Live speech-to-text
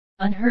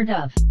Unheard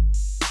of.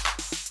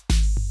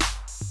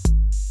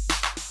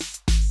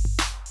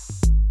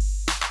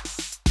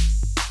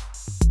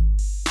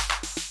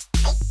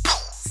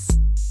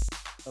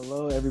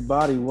 Hello,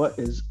 everybody. What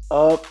is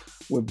up?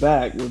 We're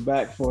back. We're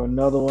back for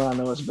another one. I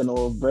know it's been a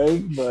little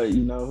break, but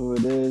you know who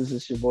it is.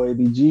 It's your boy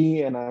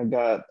ABG, and I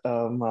got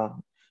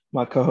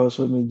my co-host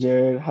with me,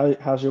 Jerod.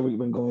 How's your week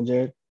been going,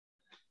 Jerod?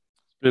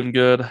 Been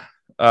good.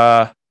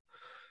 Uh,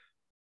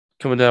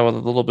 Coming down with a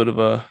little bit of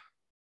a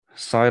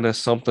sinus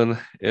something.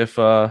 If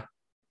people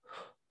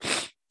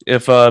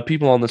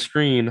on the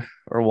screen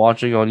are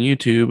watching on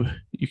YouTube,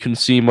 you can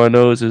see my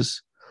nose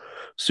is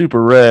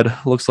super red.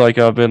 Looks like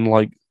I've been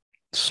like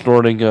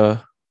snorting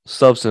a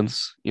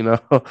substance.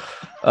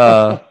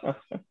 Uh,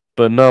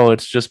 but no,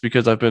 it's just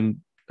because I've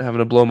been having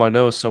to blow my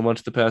nose so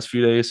much the past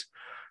few days.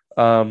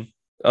 Um,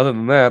 Other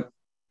than that,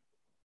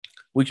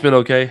 week's been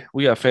okay.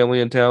 We got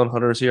family in town,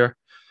 Hunter's here,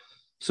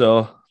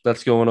 so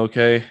that's going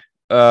okay.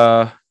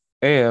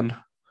 And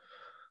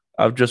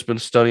I've just been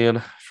studying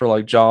for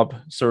like job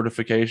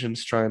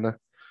certifications, trying to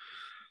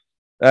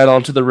add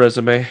on to the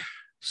resume.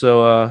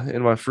 So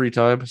in my free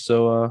time.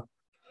 So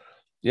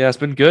yeah, it's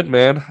been good,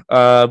 man.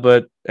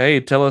 But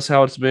hey, tell us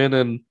how it's been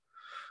in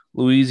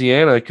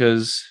Louisiana,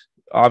 because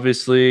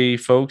obviously,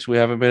 folks, we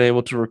haven't been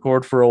able to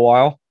record for a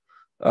while.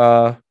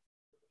 Uh,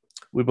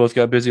 we both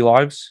got busy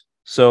lives.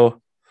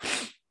 So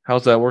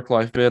how's that work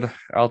life been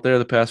out there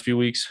the past few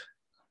weeks?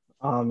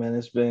 Oh man,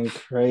 it's been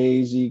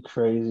crazy,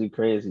 crazy,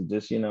 crazy.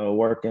 Just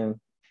working,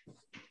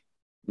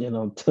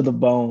 to the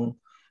bone.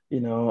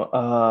 You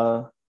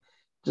know,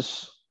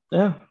 just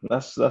yeah,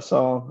 that's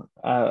all.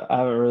 I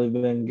haven't really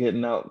been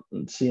getting out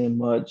and seeing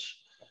much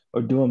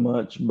or doing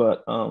much,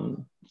 but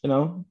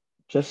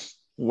just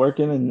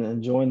working and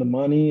enjoying the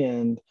money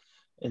and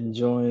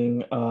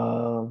enjoying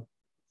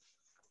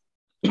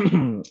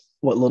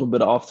what little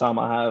bit of off time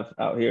I have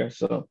out here.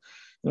 So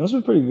it's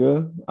been pretty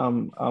good.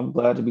 I'm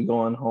glad to be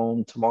going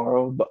home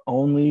tomorrow, but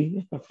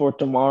only for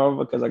tomorrow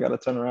because I got to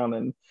turn around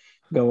and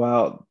go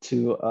out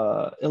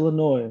to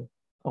Illinois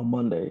on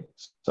Monday.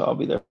 So I'll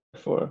be there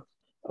for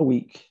a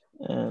week,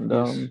 and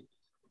Yes.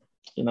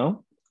 you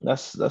know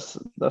that's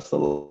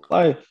the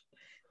life.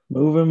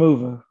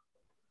 Moving.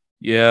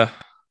 Yeah.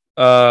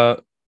 Uh,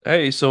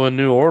 Hey, so in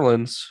New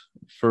Orleans,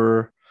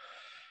 for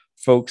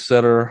folks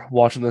that are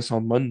watching this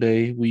on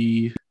Monday,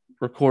 we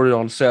recorded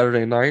on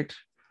Saturday night.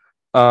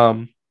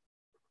 Um,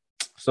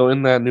 so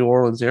in that New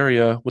Orleans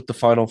area with the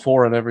Final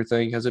Four and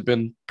everything, has it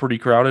been pretty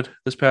crowded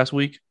this past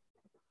week?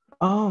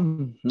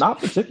 Not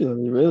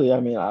particularly, really. I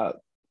mean, I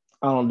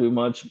don't do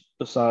much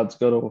besides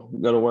go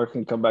to work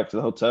and come back to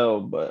the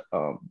hotel, but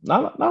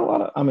not a lot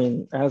of. I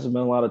mean, there hasn't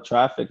been a lot of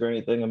traffic or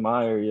anything in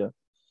my area.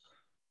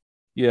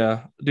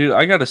 Yeah, dude,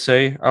 I gotta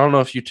say, I don't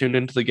know if you tuned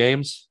into the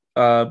games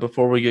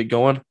before we get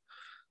going,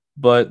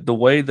 but the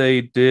way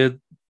they did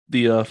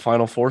the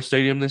Final Four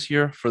stadium this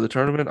year for the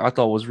tournament, I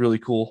thought was really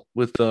cool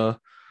with the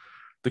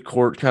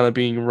court kind of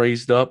being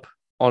raised up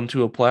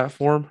onto a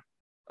platform.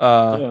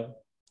 Uh, Yeah.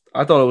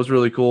 I thought it was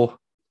really cool.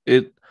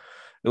 It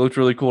looked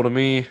really cool to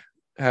me,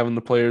 having the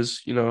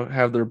players,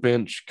 have their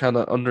bench kind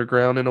of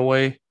underground in a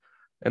way,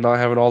 and not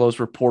having all those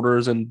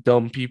reporters and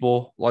dumb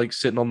people like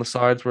sitting on the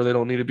sides where they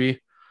don't need to be.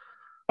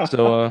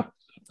 So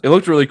it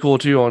looked really cool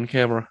too on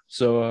camera.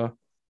 So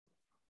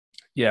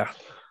yeah.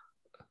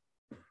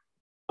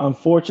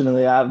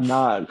 Unfortunately, I've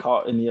not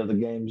caught any of the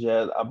games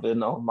yet. I've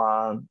been on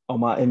my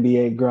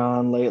NBA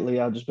grind lately.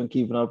 I've just been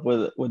keeping up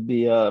with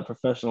the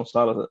professional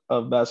side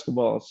of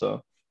basketball.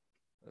 So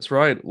That's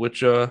right,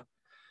 which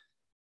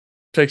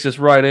takes us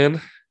right in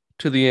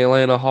to the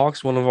Atlanta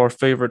Hawks, one of our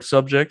favorite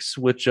subjects,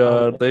 which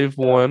oh they've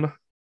yeah, won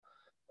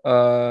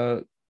uh,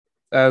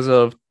 as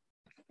of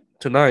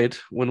tonight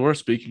when we're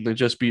speaking. They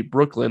just beat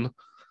Brooklyn,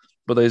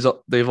 but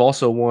they've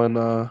also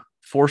won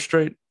four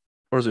straight,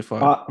 or is it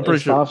five? I'm pretty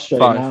it's sure five straight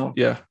five. now.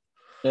 Yeah.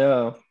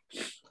 Yeah.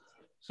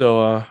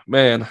 So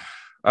man,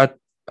 I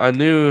I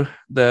knew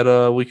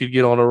that we could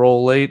get on a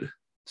roll late.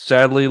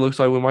 Sadly, looks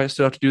like we might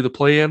still have to do the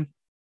play in,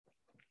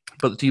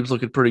 but the team's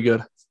looking pretty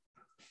good.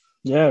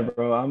 Yeah,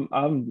 bro.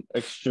 I'm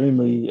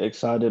extremely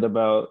excited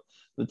about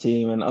the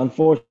team, and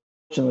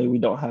unfortunately, we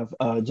don't have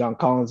John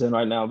Collins in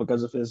right now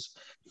because of his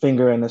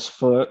finger and his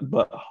foot.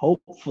 But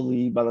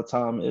hopefully, by the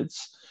time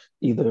it's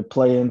either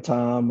play-in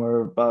time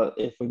or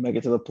if we make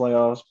it to the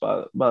playoffs,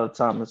 by the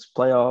time it's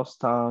playoffs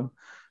time,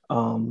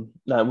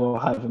 that we'll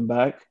have him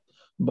back.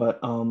 But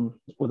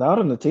without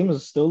him, the team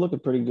is still looking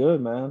pretty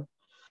good, man.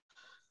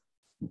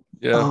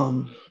 Yeah.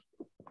 Um,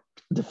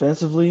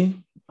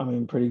 Defensively, I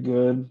mean, pretty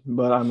good,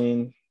 but I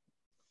mean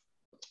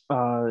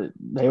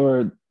they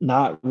were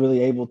not really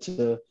able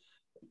to,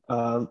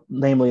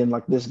 namely in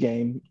like this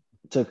game,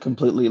 to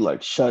completely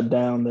like shut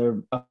down their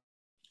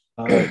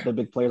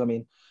big players. I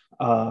mean,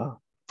 uh,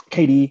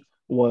 KD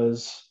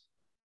was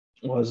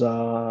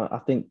I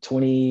think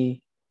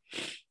 20,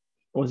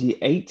 was he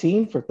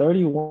 18 for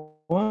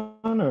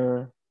 31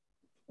 or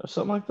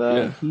something like that.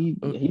 Yeah. He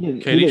Oh, he didn't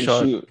he Katie didn't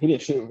shot, shoot he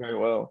didn't shoot very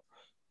well.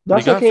 Did but I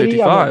he say got KD?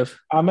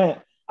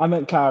 55. I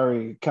meant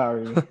Kyrie.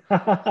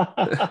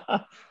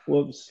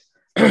 Whoops.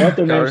 Both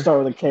their names Kyrie.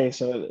 start with a K,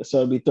 so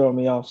it'd be throwing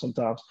me off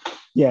sometimes.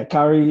 Yeah,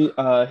 Kyrie,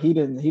 he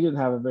didn't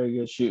have a very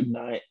good shooting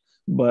night,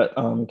 but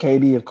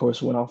KD of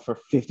course went off for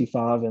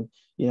 55, and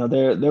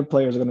their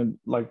players are gonna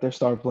like their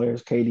star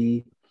players,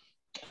 KD,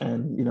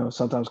 and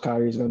sometimes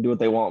Kyrie is gonna do what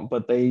they want,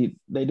 but they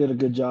did a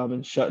good job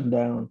in shutting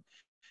down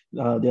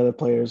the other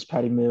players,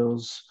 Patty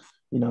Mills,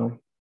 you know,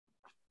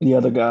 the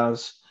other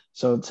guys.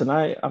 So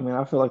tonight, I mean,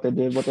 I feel like they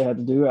did what they had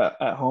to do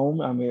at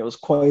home. I mean, it was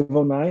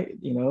Quavo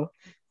night,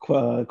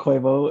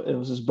 Quavo. It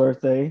was his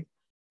birthday,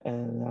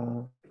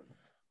 and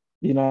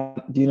do you know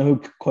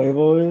who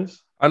Quavo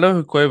is? I know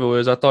who Quavo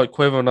is. I thought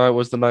Quavo night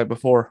was the night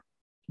before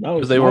No,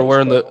 because they were tonight's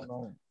wearing Quavo the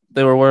night.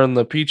 they were wearing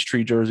the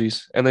Peachtree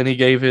jerseys, and then he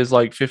gave his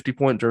like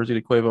 50-point jersey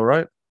to Quavo,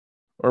 right?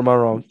 Or am I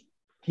wrong?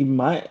 He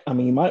might. I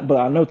mean, he might, but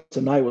I know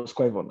tonight was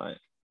Quavo night.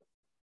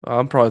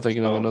 I'm probably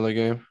thinking of So another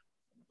game.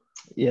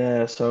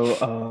 yeah,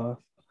 so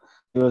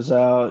he was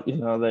out. And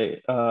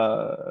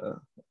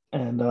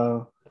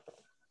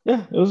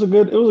yeah, it was a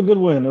good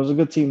win. It was a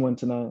good team win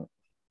tonight.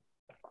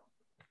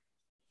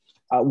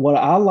 What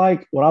I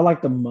like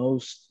the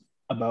most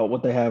about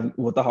what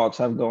the Hawks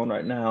have going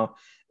right now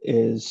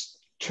is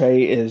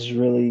Trey is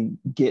really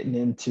getting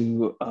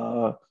into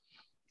kind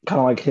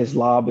of like his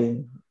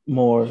lobbing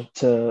more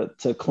to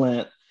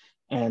Clint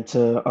and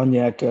to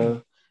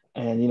Onyeka,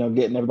 and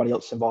getting everybody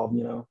else involved.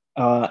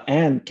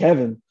 And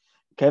Kevin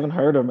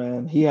Herter,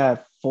 man, he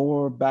had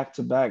 4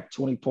 back-to-back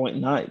 20-point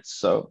nights.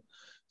 So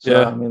I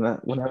Yeah, mean,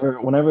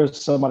 whenever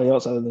somebody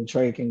else other than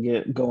Trey can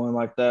get going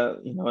like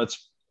that,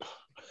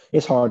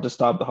 it's hard to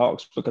stop the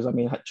Hawks because I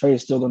mean Trey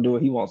is still gonna do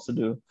what he wants to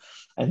do,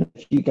 and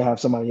if you can have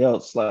somebody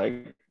else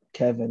like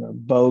Kevin or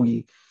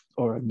Bogey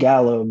or a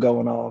Gallo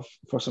going off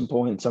for some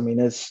points, I mean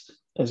it's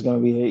gonna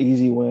be an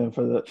easy win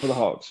for the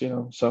Hawks.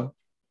 So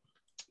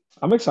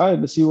I'm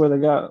excited to see what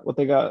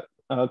they got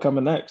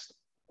coming next.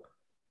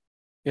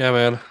 yeah,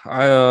 man.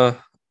 I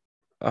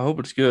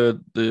hope it's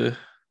good. The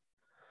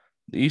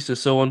East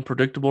is so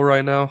unpredictable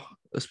right now,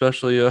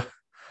 especially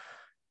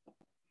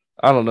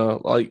I don't know,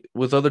 like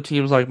with other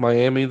teams like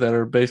Miami that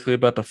are basically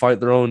about to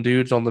fight their own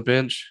dudes on the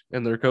bench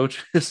and their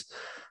coaches,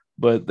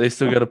 but they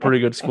still got a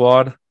pretty good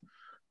squad.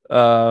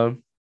 Uh,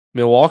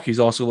 Milwaukee's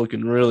also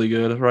looking really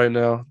good right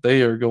now.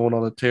 They are going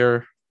on a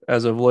tear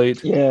as of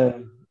late. Yeah.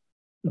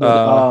 The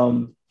Uh,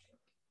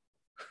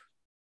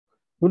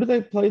 Who did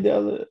they play the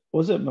other?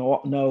 Was it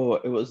Milwaukee? No,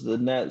 it was the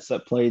Nets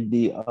that played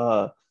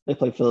they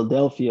played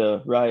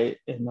Philadelphia, right?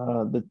 In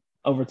the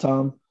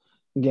overtime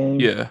game.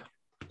 yeah,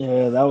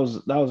 Yeah, that was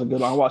a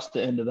good one. I watched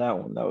the end of that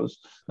one. That was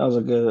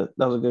a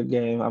good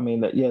game. I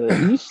mean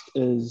the East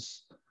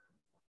is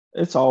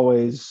it's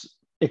always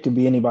it could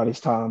be anybody's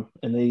time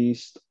in the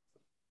East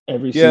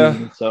every yeah.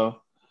 season. So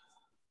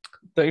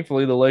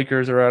Thankfully, the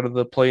Lakers are out of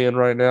the play-in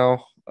right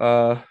now.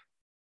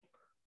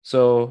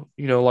 So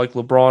like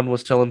LeBron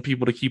was telling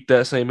people to keep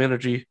that same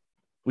energy.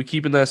 We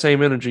keeping that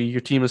same energy. Your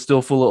team is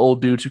still full of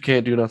old dudes who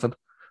can't do nothing.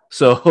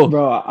 So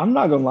bro, I'm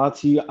not gonna lie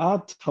to you. I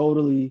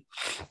totally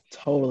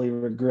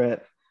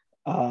regret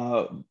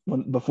when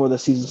before the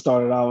season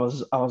started. I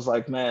was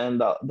like, man,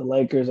 the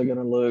Lakers are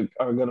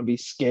gonna be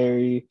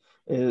scary.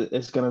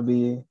 It's gonna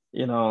be,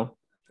 who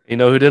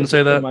didn't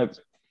say it that? might,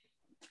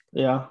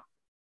 yeah,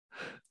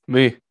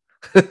 Me.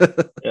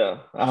 yeah,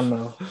 I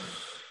know.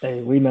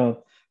 Hey, we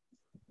know.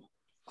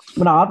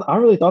 But no, I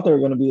really thought they were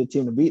gonna be the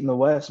team to beat in the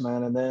West,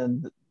 man. And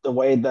then the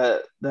way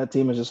that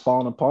team is just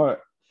falling apart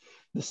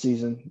this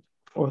season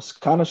was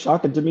kind of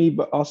shocking to me,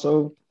 but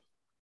also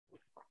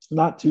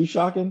not too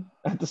shocking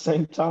at the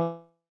same time.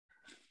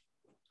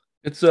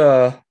 It's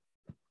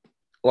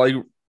like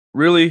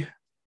really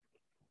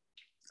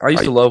I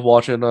used to love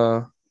watching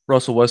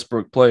Russell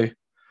Westbrook play.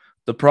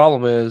 The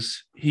problem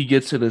is he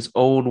gets in his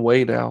own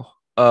way now.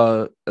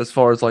 As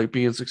far as like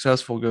being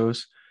successful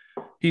goes.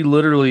 He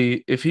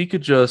literally, if he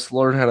could just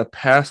learn how to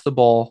pass the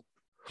ball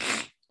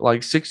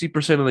like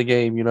 60% of the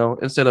game,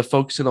 instead of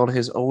focusing on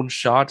his own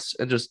shots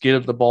and just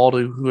getting the ball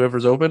to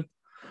whoever's open,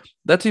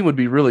 that team would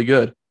be really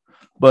good.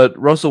 But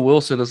Russell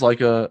Wilson is like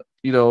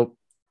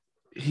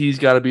he's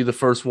got to be the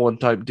first one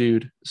type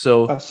dude.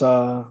 So, That's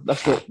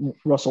what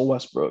Russell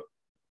Westbrook.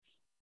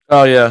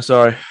 oh yeah,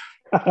 sorry,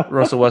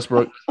 Russell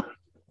Westbrook.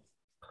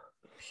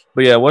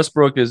 But yeah,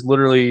 Westbrook is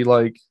literally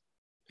like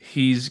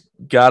he's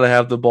got to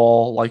have the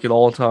ball like at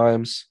all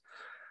times.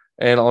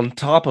 And on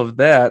top of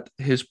that,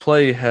 his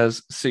play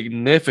has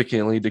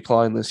significantly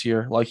declined this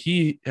year. Like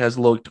he has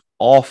looked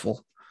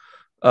awful.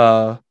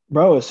 Uh,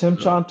 Bro, it's him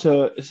trying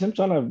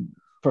to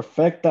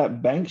perfect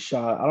that bank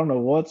shot. I don't know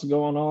what's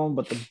going on,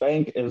 but the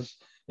bank is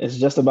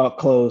just about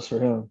closed for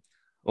him.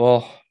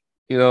 well,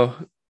 you know,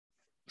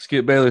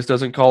 Skip Bayless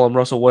doesn't call him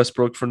Russell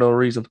Westbrook for no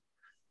reason.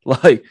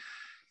 Like,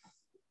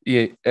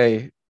 yeah,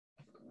 hey,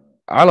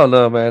 I don't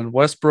know, man.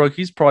 Westbrook,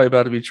 he's probably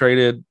about to be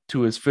traded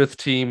to his fifth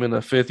team in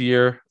a fifth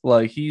year.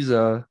 Like he's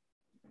dang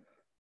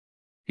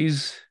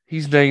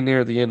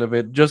near the end of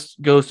it.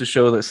 Just goes to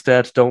show that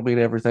stats don't mean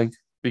everything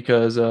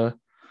because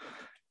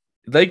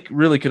they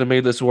really could have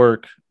made this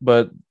work,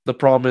 but the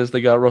problem is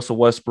they got Russell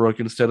Westbrook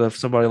instead of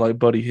somebody like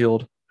Buddy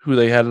Hield, who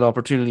they had an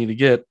opportunity to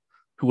get,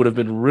 who would have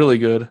been really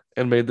good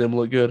and made them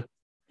look good.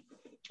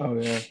 Oh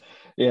yeah,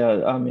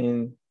 yeah. I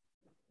mean,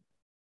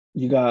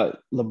 you got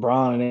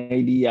LeBron and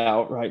AD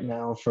out right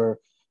now for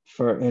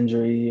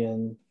injury,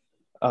 and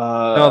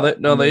I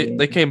They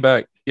mean, came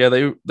back. Yeah,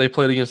 they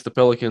played against the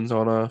Pelicans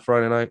on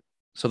Friday night,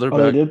 so they're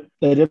oh they back.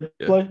 did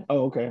Yeah, play.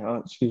 Oh okay,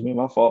 excuse me,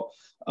 my fault.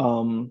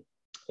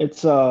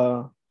 It's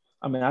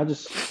I mean, I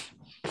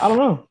don't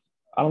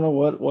know,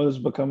 what has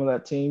become of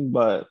that team,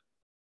 but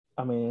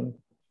I mean,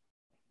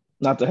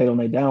 not to hate on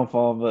their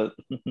downfall, but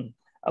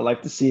I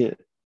like to see it.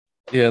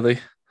 yeah,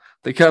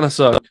 they kind of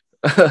suck.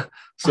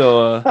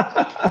 So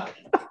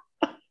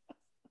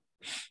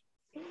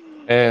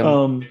and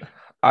um,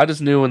 I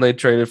just knew when they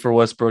traded for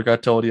Westbrook, I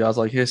told you, I was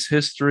like, his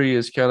history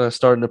is kind of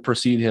starting to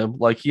precede him.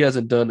 Like he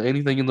hasn't done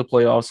anything in the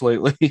playoffs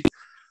lately.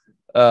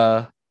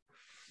 uh,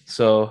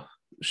 so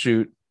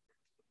shoot.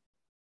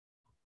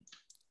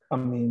 I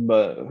mean,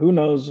 but who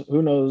knows?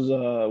 Who knows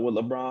with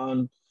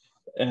LeBron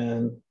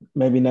and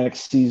maybe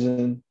next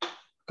season, a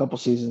couple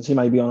seasons, he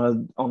might be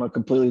on a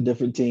completely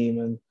different team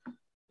and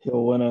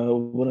he'll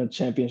win a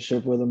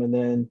championship with them and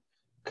then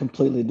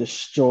completely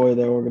destroy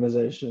their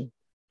organization.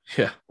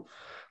 Yeah,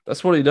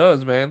 that's what he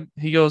does, man.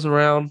 He goes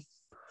around,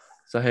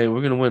 say, hey,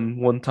 we're gonna win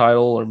one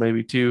title or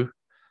maybe two,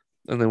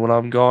 and then when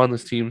I'm gone,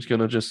 this team's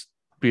gonna just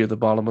be at the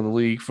bottom of the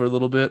league for a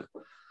little bit.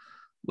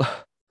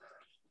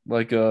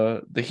 Like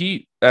the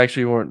Heat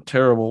actually weren't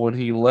terrible when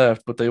he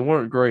left, but they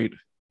weren't great.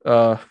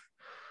 Uh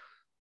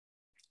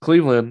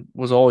Cleveland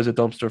was always a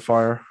dumpster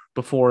fire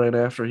before and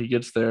after he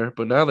gets there,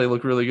 but now they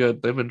look really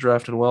good. They've been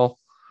drafting well.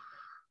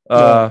 Yeah.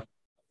 Uh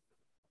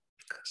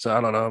so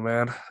I don't know,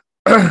 man.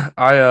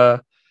 I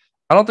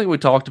don't think we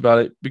talked about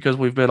it because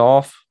we've been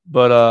off,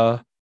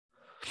 but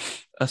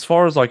as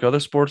far as like other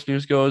sports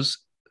news goes,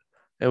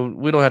 and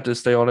we don't have to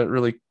stay on it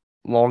really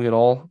long at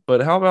all,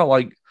 but how about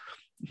like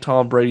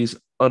Tom Brady's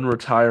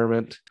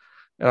unretirement?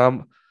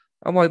 And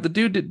I'm like the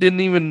dude didn't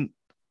even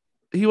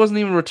he wasn't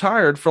even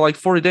retired for like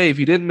 40 days.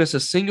 He didn't miss a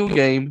single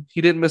game. He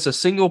didn't miss a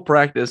single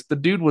practice. The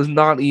dude was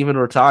not even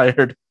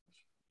retired.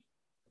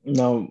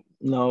 No,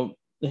 no.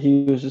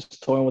 He was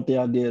just toying with the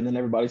idea, and then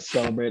everybody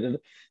celebrated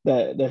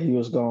that he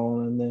was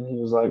gone, and then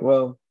he was like,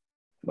 "Well,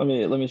 let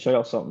me show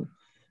y'all something."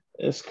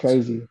 It's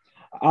crazy.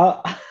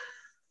 I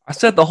I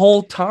said the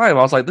whole time,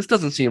 I was like, this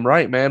doesn't seem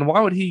right, man.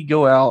 Why would he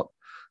go out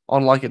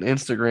on like an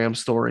Instagram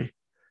story?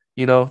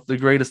 You know, the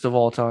greatest of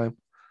all time.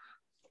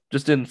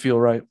 Just didn't feel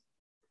right.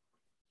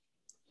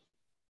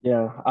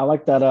 Yeah, I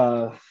like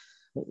that.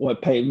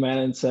 What Peyton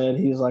Manning said.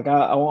 He was like,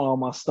 I want all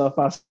my stuff.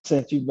 I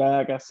sent you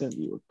back. I sent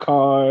you a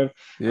card,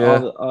 all Yeah.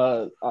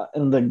 the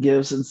and the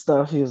gifts and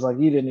stuff. He was like,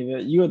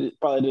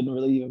 probably didn't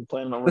really even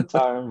plan on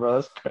retiring, bro.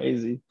 That's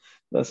crazy.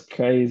 That's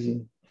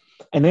crazy.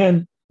 And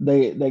then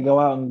they go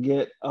out and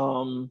get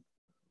oh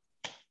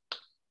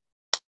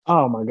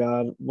my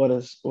God, what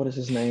is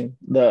his name?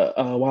 The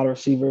wide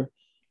receiver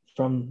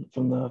from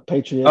the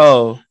Patriots.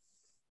 Oh,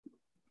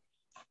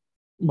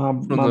 My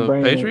from my the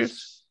brain Patriots?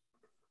 is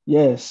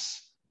yes.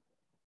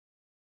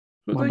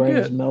 Who'd My they brain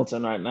is get?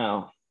 melting right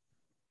now.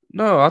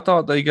 No, I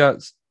thought they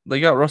got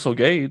Russell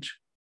Gage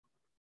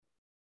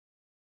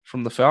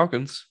from the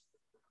Falcons.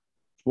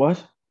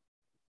 What?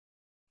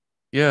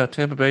 Yeah,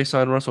 Tampa Bay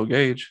signed Russell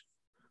Gage.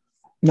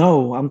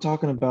 No, I'm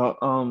talking about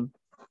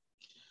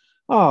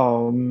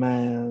oh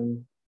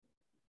man.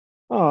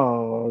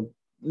 Oh,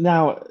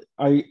 now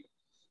are you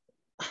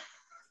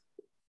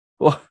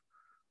Well,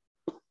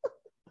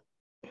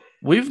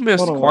 we've hold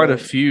missed on, quite a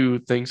wait. few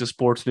things of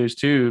sports news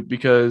too,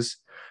 because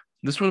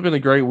this would have been a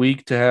great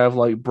week to have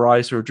like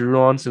Bryce or Drew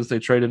on since they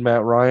traded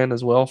Matt Ryan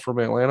as well from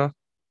Atlanta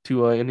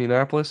to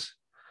Indianapolis.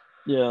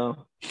 Yeah.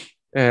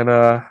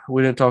 And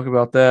we didn't talk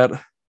about that,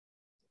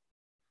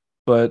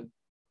 but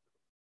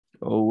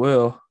oh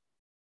well.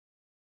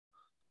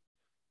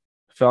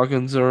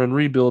 Falcons are in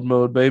rebuild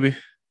mode, baby.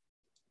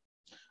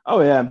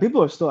 Oh yeah, and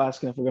people are still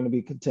asking if we're going to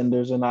be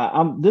contenders, and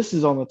I'm this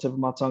is on the tip of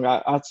my tongue.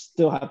 I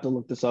still have to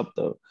look this up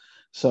though,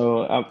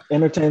 so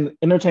entertain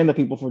the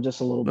people for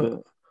just a little Uh, bit.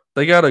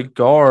 They got a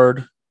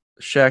guard,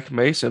 Shaq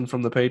Mason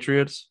from the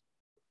Patriots,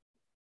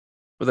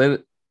 but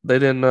they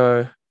didn't.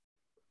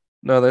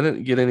 No, they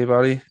didn't get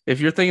anybody.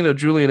 If you're thinking of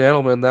Julian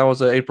Edelman, that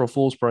was an April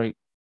Fool's prank.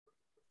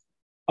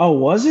 Oh,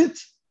 was it?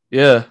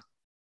 Yeah.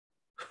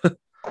 All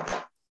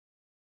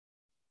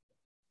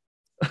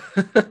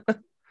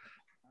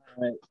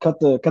right, cut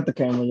the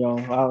camera,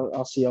 y'all.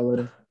 I'll see y'all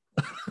later.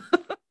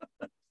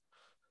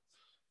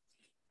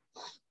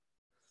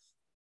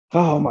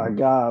 Oh my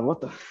God,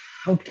 what the?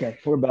 Okay,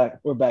 we're back.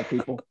 We're back,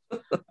 people.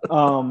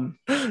 Um,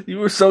 You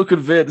were so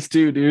convinced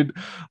too, dude.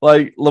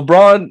 Like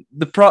LeBron,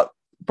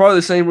 probably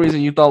the same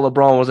reason you thought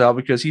LeBron was out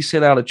because he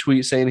sent out a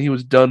tweet saying he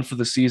was done for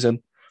the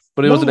season,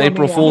 but it was an no, I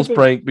April mean Fool's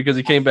prank because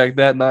he came back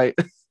that night.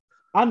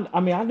 I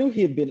mean, I knew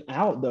he had been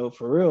out though,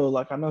 for real.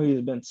 Like I know he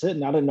had been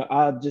sitting. I didn't know.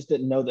 I just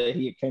didn't know that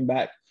he came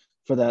back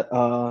for that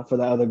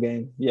other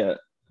game. Yeah.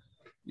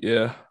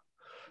 Yeah.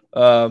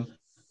 Um,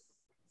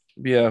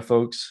 yeah,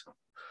 folks.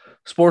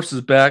 Sports is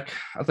back.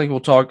 I think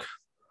we'll talk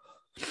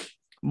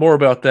more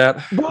about that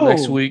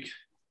next Bro, week.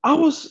 I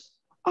was.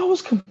 I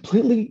was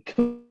completely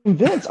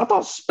convinced. I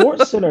thought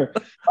Sports Center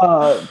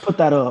put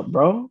that up,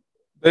 bro.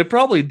 They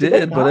probably Did they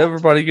did, but not?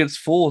 everybody gets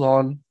fooled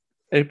on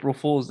April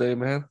Fool's Day,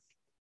 man.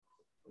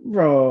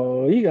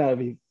 Bro, you gotta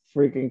be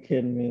freaking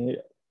kidding me.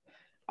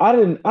 I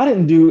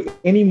didn't do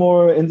any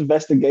more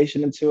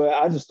investigation into it.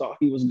 I just thought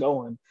he was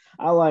going.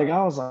 I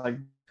was like,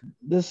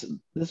 this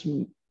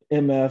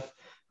MF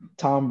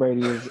Tom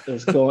Brady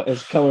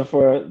is coming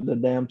for the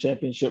damn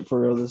championship for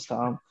real this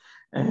time.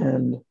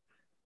 And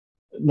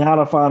now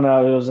to find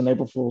out it was an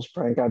April Fool's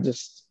prank, Classic,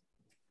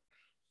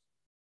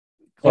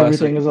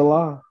 everything is a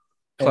lie.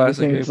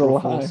 classic Everything is a April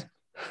lie. Fool's.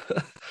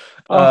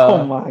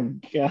 Oh uh, my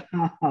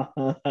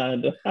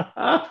god.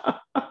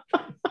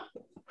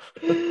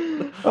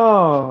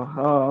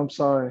 Oh, I'm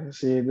sorry.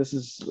 See, this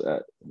is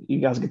you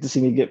guys get to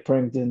see me get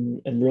pranked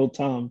in real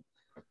time.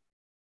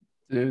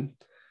 dude.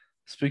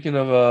 Speaking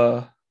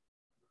of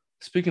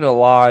speaking of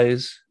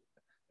lies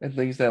and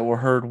things that were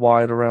heard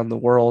wide around the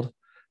world,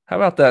 how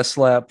about that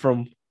slap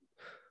from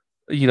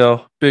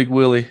Big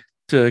Willie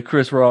to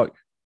Chris Rock?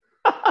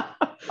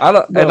 I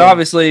don't, and Bro,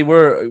 obviously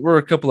we're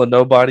a couple of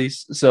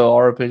nobodies, so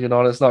our opinion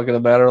on it's not going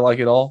to matter like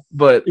at all.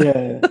 But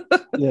yeah,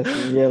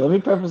 listen, yeah. Let me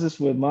preface this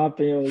with my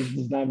opinion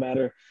does not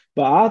matter,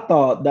 but I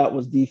thought that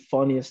was the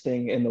funniest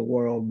thing in the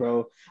world,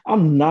 bro.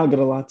 I'm not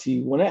gonna lie to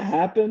you. When it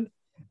happened,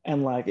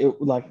 and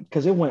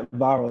because it went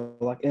viral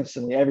like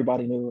instantly,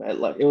 everybody knew.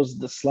 Like it was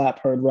the slap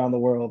heard around the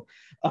world.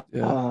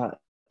 yeah, Uh,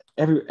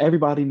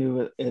 everybody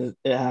knew it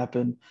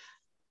happened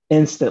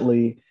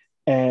instantly.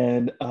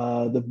 And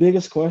the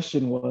biggest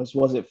question was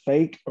it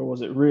fake or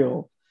was it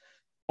real?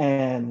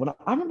 And when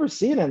I remember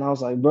seeing it, and I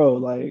was like, bro,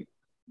 like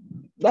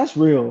that's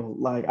real.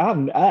 Like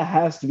that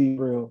has to be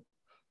real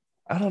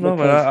I don't know,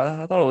 man. because,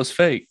 I thought it was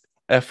fake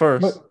at but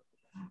first.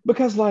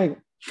 because like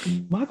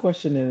my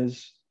question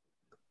is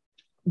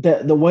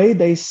that the way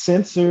they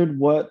censored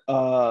what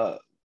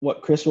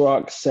Chris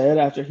Rock said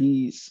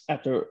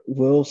after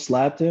Will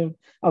slapped him,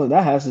 I was like,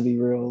 that has to be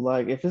real.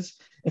 Like if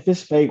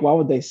it's fake, why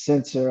would they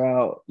censor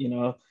out,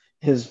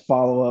 his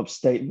follow-up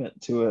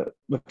statement to it?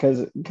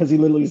 Because he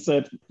literally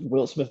said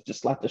Will Smith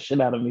just slapped the shit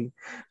out of me.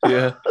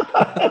 Yeah.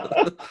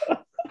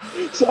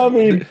 So I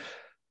mean,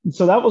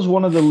 so that was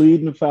one of the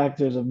leading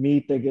factors of me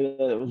thinking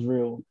that it was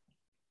real.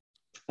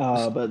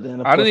 But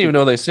then of I didn't course even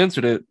know they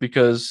censored it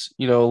because,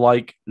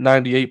 like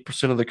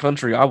 98% of the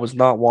country, I was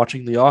not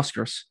watching the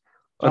Oscars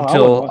I wasn't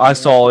until I watching the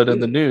saw Oscars it in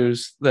the either.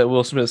 news that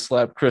Will Smith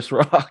slapped Chris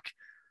Rock.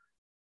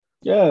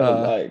 Yeah,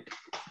 Uh,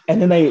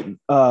 and then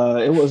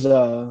it was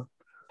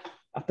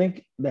I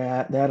think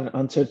that they had an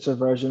uncensored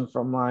version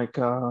from like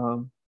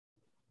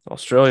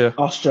Australia.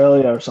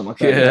 Australia or something like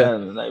that. Yeah. Yeah,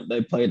 and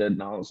they played it,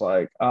 and I was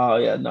like, oh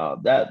yeah, no,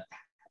 that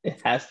it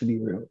has to be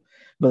real.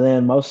 But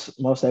then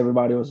most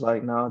everybody was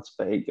like, no, it's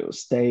fake. It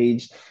was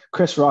staged.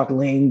 Chris Rock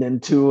leaned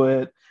into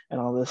it and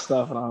all this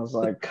stuff, and I was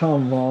like,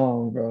 come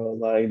on, bro,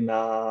 like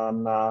nah,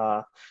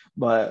 nah.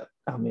 But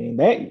I mean,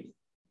 they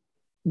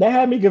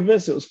had me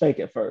convinced it was fake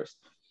at first.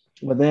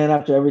 But then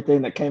after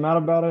everything that came out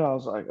about it, I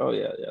was like, oh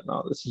yeah, yeah,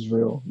 no, this is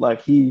real.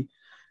 Like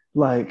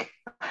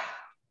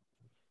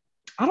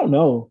I don't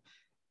know.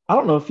 I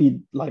don't know if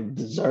he like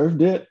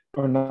deserved it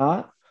or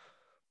not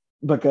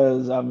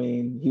because I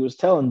mean he was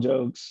telling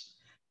jokes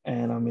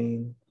and I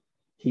mean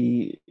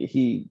he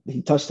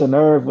touched the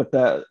nerve with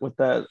that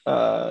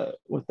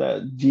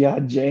GI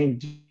Jane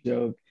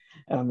joke.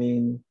 I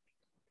mean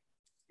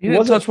He it didn't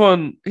wasn't touch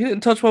one. He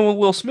didn't touch one with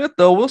Will Smith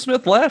though. Will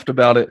Smith laughed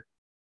about it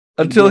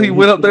he until he did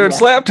went up he there and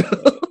laughed slapped about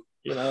him. it,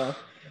 you know.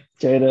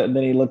 Jada and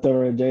then he looked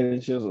over at Jada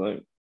and she was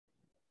like,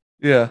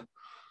 Yeah.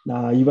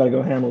 nah, you gotta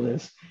go handle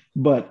this.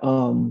 But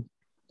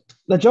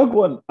the joke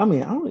wasn't I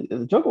mean, I don't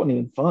the joke wasn't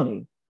even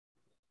funny,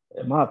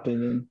 in my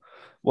opinion.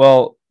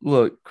 Well,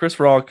 look, Chris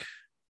Rock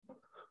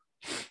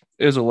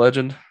is a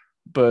legend,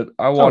 but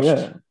I Oh watched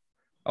yeah.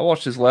 I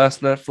watched his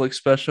last Netflix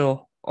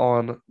special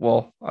on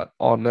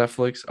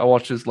Netflix. I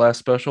watched his last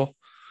special,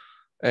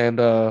 and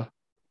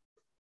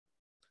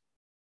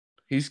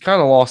he's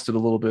kind of lost it a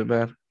little bit,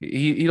 man.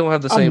 He don't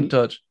have the same I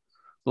touch.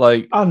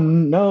 Like I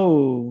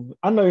know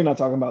you're not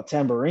talking about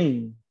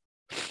tambourine.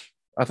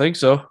 I think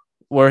so,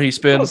 where Bro,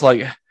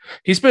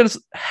 he spends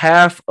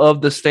half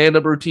of the stand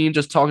up routine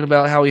just talking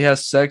about how he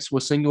has sex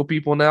with single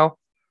people now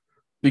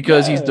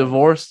because he's yeah.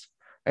 divorced,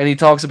 and he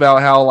talks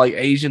about how like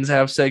Asians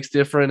have sex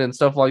different and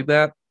stuff like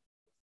that.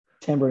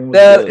 Tambourine was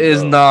That good, is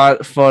bro.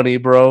 not funny,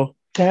 bro.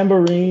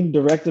 Tambourine,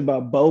 directed by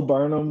Bo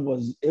Burnham,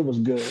 was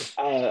good.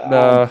 I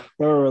Nah,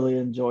 thoroughly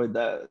enjoyed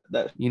that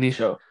you need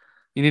show.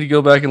 you need to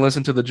go back and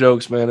listen to the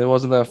jokes, man. It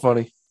wasn't that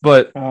funny,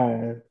 but All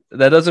right.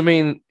 that doesn't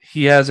mean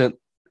he hasn't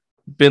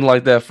been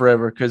like that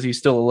forever because he's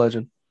still a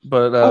legend.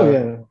 But Oh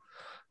yeah.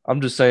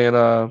 I'm just saying,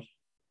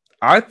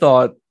 I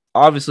thought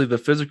obviously the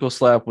physical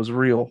slap was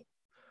real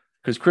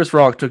because Chris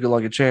Rock took it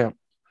like a champ.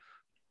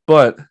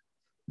 But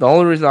the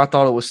only reason I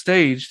thought it was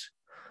staged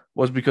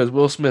was because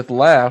Will Smith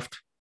laughed.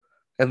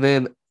 And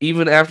then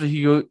even after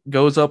he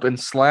goes up and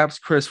slaps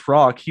Chris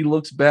Rock, he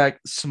looks back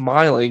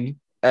smiling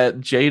at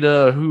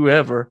Jada or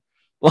whoever.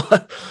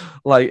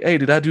 Like, hey,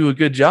 did I do a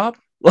good job?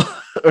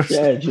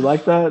 Yeah, did you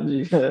like that?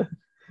 Yeah.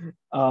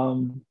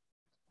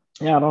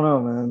 Yeah, I don't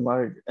know, man.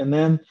 Like,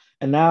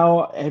 and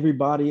now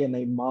everybody and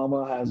their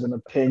mama has an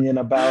opinion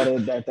about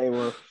it that they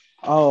were,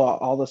 oh,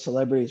 all the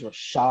celebrities were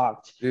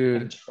shocked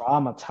and Dude.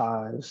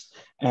 traumatized.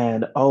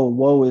 And oh,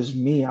 woe is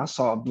me. I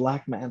saw a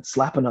black man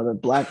slap another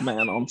black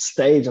man on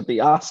stage at the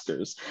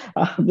Oscars.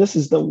 This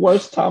is the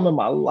worst time in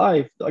my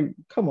life. Like,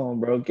 come on,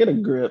 bro, get a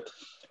grip.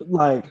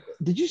 Like,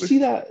 did you see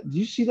that? Did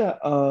you see that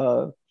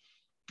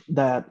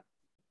that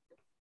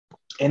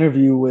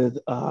interview with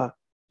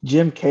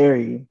Jim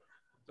Carrey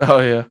Oh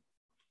yeah.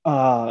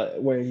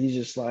 where he's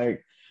just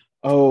like,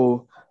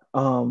 oh,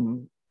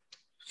 um,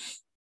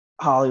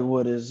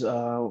 Hollywood is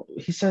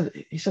he said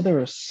there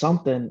was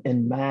something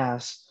in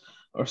mass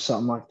or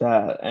something like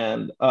that,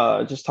 and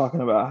just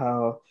talking about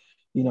how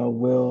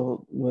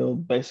Will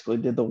basically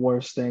did the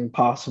worst thing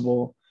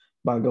possible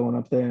by going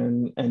up there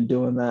and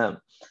doing that,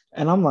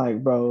 and I'm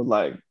like, bro,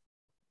 like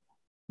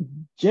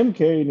Jim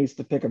Carrey needs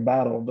to pick a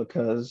battle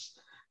because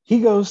he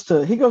goes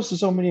to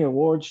so many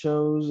award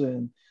shows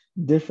and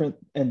different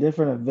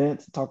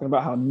events talking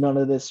about how none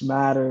of this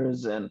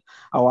matters and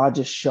oh I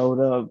just showed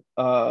up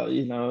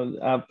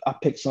I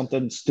picked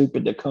something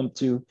stupid to come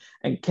to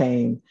and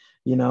came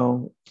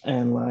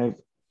and like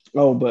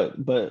oh but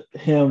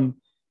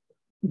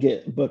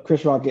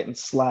Chris Rock getting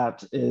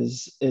slapped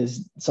is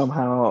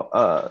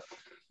somehow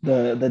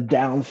the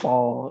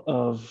downfall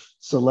of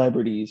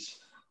celebrities.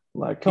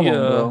 Like come He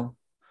on bro.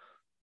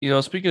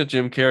 speaking of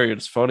Jim Carrey,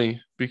 it's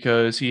funny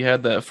because he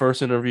had that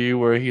first interview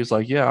where he's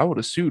like, "Yeah, I would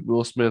have sued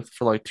Will Smith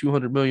for like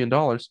 $200 million."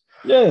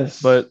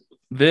 Yes. But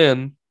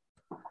then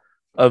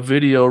a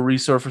video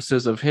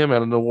resurfaces of him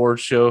at an award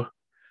show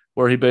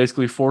where he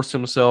basically forced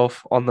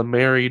himself on the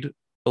married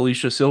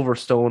Alicia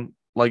Silverstone,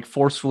 like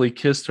forcefully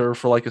kissed her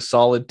for like a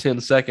solid 10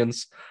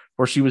 seconds,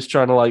 where she was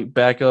trying to like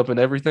back up and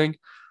everything.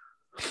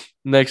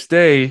 Next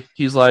day,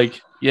 he's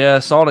like, "Yeah,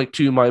 Sonic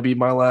 2 might be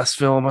my last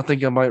film. I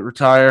think I might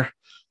retire."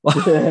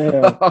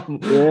 Yeah,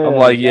 I'm yeah,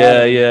 like,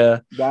 yeah, yeah,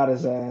 got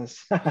his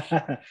ass.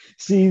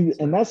 See,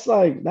 and that's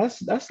like that's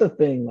the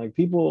thing. Like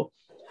people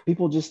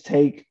just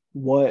take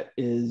what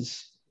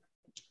is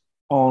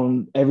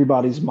on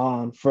everybody's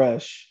mind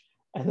fresh,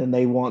 and then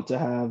they want to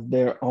have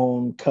their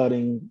own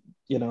cutting,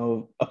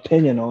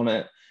 opinion on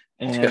it.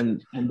 yeah,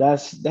 And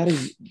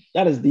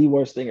that is the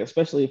worst thing,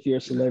 especially if you're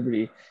a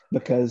celebrity,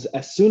 because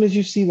as soon as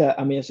you see that,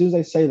 I mean, as soon as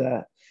they say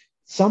that,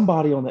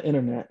 somebody on the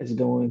internet is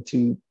going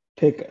to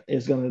pick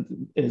is gonna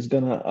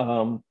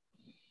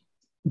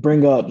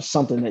bring up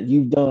something that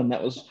you've done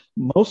that was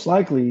most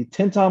likely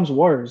 10 times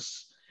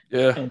worse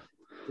yeah. and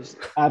just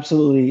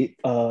absolutely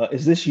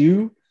is this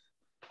you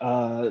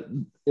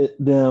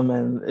them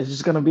and it's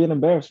just gonna be an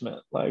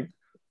embarrassment like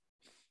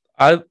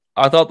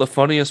I thought the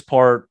funniest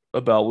part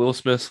about Will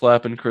Smith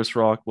slapping Chris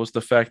Rock was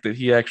the fact that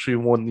he actually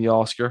won the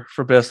Oscar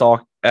for Best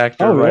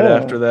Actor oh right yeah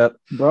after that.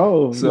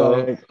 bro So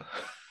like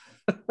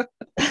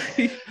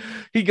he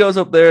he goes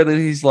up there and then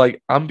he's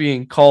like, "I'm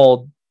being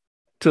called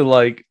to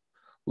like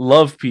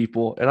love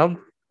people," and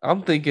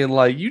I'm thinking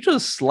like, you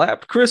just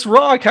slapped Chris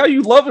Rock. How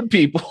you loving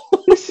people?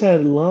 he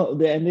said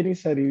love and then he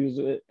said he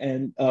was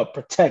and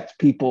protect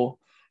people.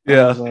 I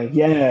Yeah, was like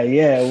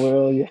yeah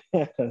well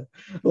yeah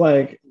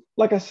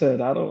like I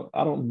said I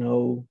don't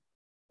know.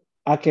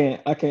 I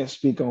can't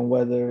speak on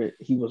whether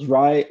he was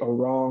right or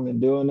wrong in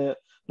doing it,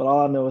 but all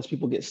I know is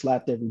people get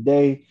slapped every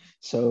day.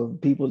 So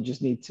people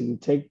just need to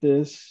take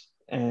this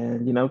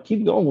and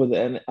keep going with it.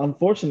 And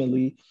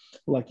unfortunately,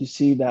 like you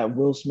see that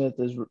Will Smith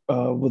is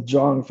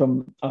withdrawing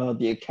from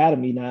the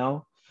Academy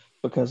now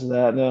because of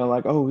that. And they're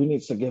like, oh, he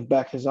needs to give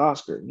back his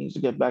Oscar. He needs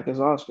to get back his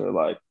Oscar.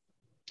 Like,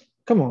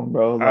 come on,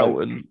 bro. I Like,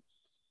 wouldn't.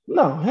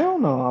 no, hell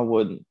no, I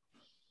wouldn't.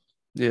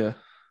 Yeah,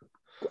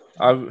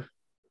 I.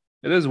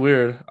 It is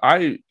weird.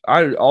 I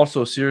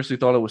also seriously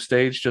thought it was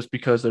staged just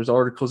because there's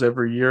articles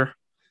every year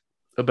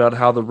about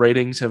how the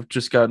ratings have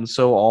just gotten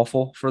so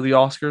awful for the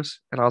Oscars,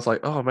 and I was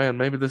like, oh man,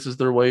 maybe this is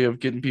their way of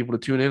getting people to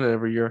tune in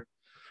every year.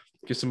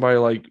 Get somebody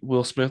like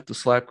Will Smith to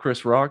slap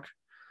Chris Rock,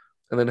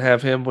 and then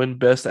have him win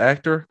Best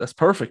Actor. That's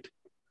perfect.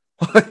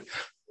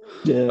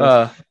 Yeah.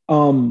 uh,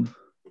 Um,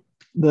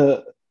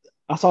 the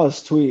I saw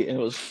this tweet and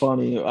it was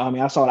funny. I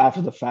mean, I saw it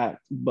after the fact,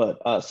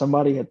 but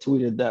somebody had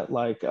tweeted that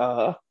like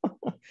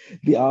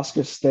the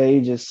Oscar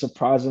stage is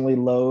surprisingly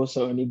low,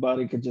 so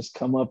anybody could just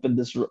come up and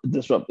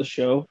disrupt the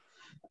show.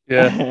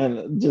 yeah,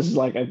 And just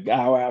like an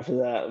hour after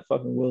that,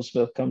 fucking Will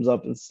Smith comes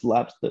up and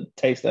slaps the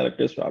taste out of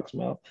Chris Rock's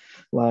mouth,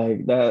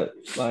 like that.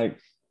 Like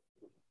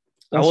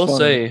I that's will funny.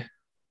 say,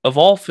 of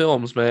all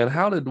films, man,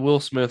 how did Will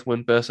Smith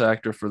win Best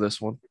Actor for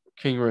this one?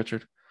 King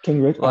Richard.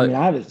 King Rich. I Like, mean,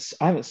 I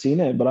haven't seen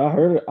it, but I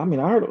heard it. I mean,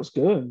 I heard it was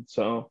good.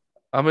 So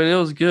I mean, it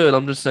was good.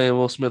 I'm just saying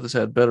Will Smith has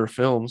had better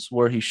films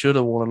where he should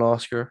have won an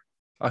Oscar,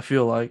 I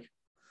feel like,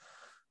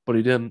 but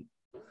he didn't.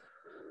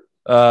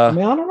 I Uh,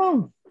 mean, I don't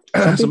know.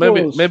 Some so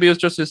maybe people. maybe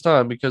it's just his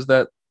time because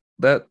that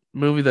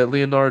movie that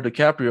Leonardo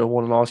DiCaprio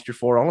won an Oscar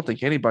for, I don't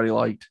think anybody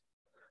liked.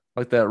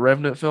 Like that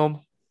Revenant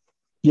film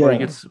where he Yeah.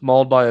 gets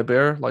mauled by a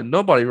bear. Like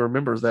nobody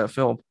remembers that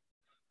film.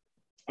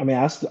 I mean,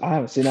 I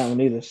haven't seen that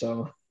one either.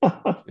 So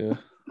Yeah.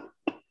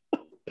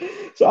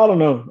 So I don't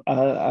know.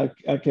 I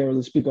can't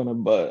really speak on it,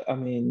 but I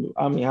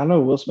know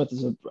Will Smith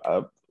is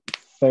a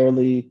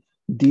fairly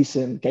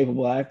decent,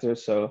 capable actor.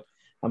 So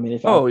I mean,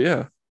 if I Oh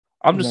yeah,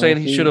 I'm just saying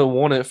if he should he have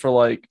won it for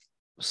like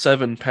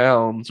 7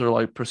 pounds or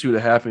like Pursuit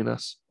of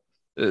Happiness.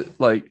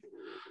 Like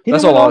he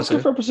that's didn't win all an I Oscar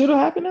say. for Pursuit of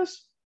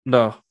Happiness.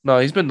 No, no,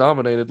 he's been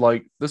nominated.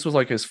 Like this was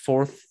like his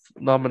fourth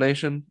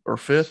nomination or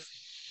fifth.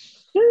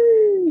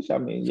 Sheesh. I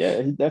mean,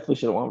 yeah, he definitely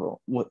should have won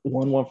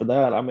one for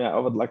that. I mean, I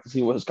would like to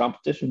see what his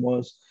competition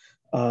was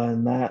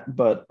in that,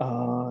 but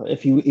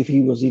if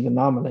he was even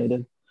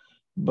nominated.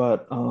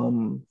 But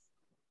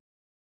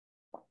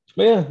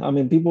yeah, I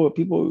mean, people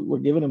were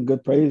giving him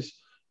good praise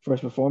for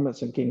his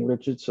performance in King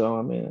Richard. So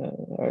I mean,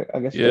 I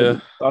guess Yeah,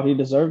 they thought he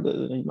deserved it,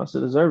 and he must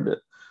have deserved it.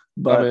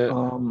 I But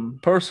mean,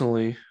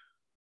 personally,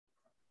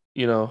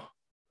 you know,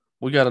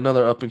 we got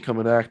another up and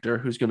coming actor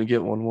who's going to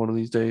get one of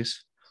these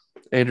days.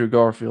 Andrew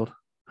Garfield,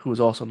 who was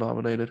also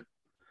nominated.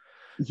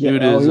 yeah,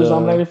 Dude oh, he is was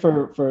nominated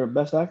for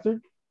best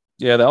actor.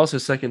 yeah, that was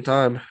his second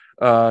time.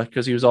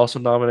 Because he was also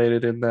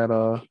nominated in that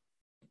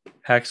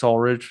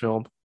Hacksaw Ridge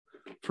film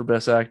for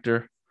best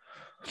actor.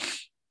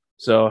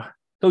 So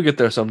he'll get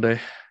there someday,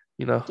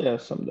 you know. Yeah,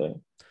 someday.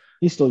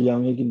 He's still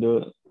young; he can do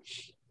it.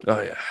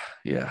 Oh yeah,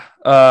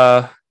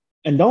 yeah,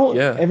 And don't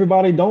yeah.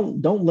 everybody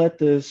don't let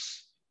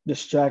this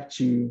distract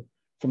you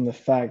from the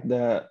fact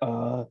that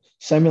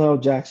Samuel L.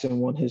 Jackson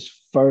won his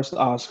first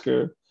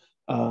Oscar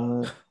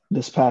uh,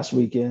 this past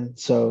weekend.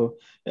 So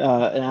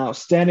an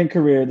outstanding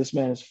career. This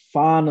man is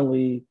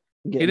finally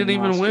He getting didn't an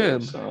even Oscar.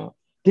 win. So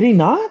did he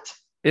not?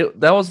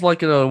 That was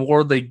like an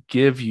award they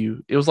give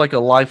you. It was like a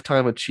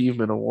lifetime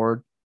achievement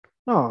award.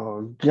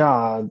 Oh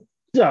God.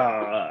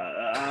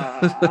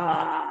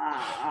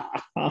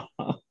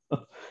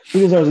 He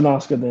deserves an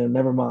Oscar then.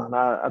 Never mind.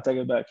 I take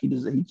it back. He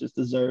just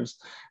deserves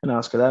an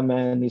Oscar. That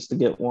man needs to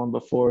get one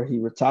before he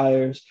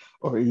retires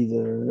or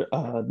either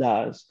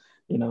dies.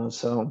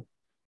 So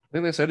I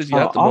think they said he's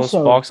got the most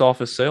also, box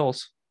office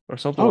sales or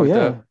something oh like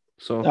yeah, that.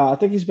 So I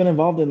think he's been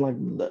involved in like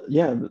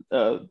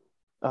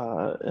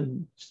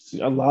and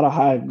a lot of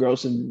high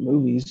grossing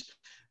movies.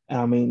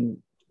 I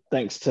mean,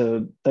 thanks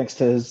to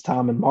his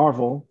time in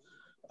Marvel.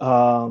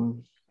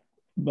 Um,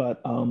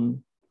 but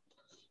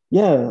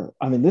yeah,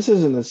 I mean, this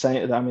isn't the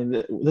same. I mean,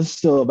 this is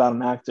still about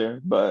an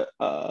actor, but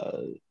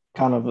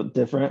kind of a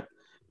different.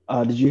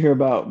 Did you hear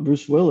about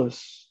Bruce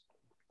Willis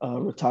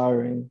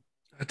retiring?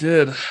 I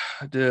did.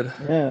 I did.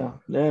 Yeah,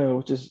 yeah,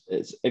 which is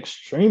it's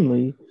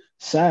extremely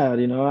sad.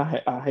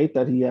 I hate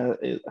that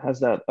it has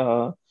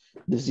that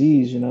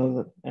disease.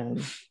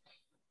 And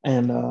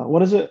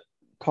what is it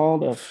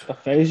called?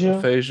 Aphasia?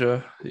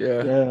 Aphasia.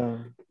 Yeah. Yeah,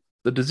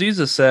 The disease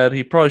is sad.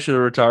 He probably should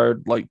have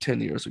retired like 10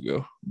 years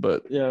ago,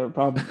 but yeah,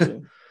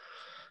 probably.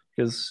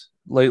 because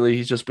lately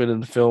he's just been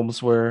in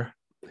films where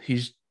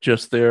he's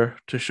just there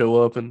to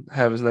show up and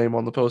have his name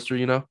on the poster,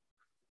 you know?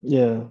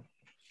 Yeah.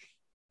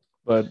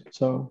 But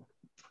So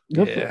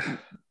good for yeah.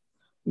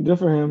 good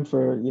for him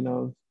for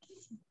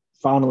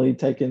finally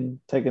taking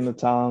the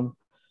time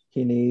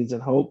he needs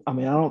and hope. I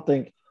mean, I don't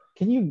think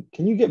can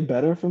you get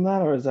better from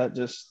that, or is that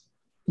just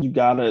you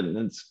got it and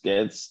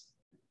it's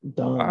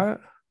done? I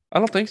I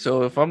don't think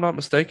so. If I'm not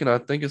mistaken, I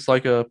think it's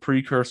like a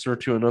precursor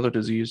to another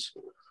disease,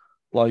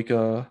 like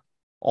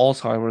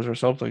Alzheimer's or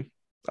something.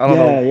 I don't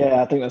Yeah, know.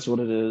 yeah, I think that's what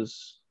it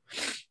is.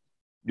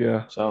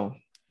 Yeah. So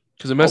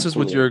Because it messes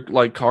with hopefully, your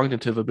like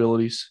cognitive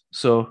abilities.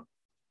 So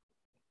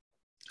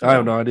I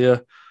have yeah, no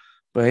idea.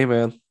 But hey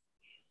man,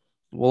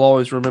 we'll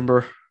always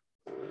remember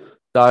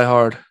Die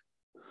Hard.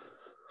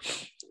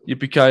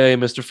 Yippee-ki-yay,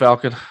 Mr.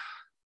 Falcon.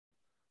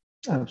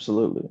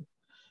 absolutely.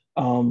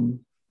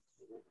 Um,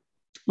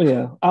 but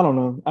yeah, I don't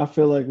know. I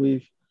feel like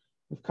we've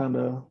kind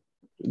of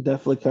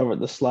definitely covered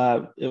the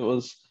slab. It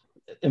was,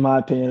 in my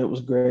opinion, it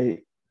was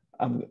great.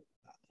 Um,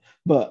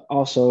 but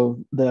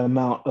also the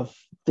amount of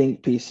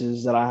think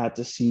pieces that I had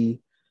to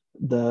see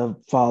the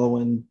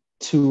following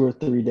 2 or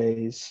 3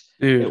 days,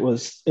 it Dude,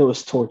 was it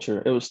was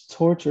torture. It was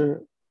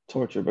torture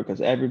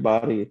because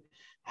everybody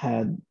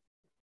had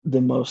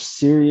the most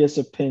serious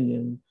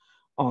opinion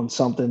on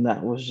something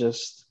that was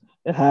just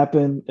it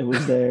happened, it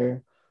was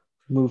there,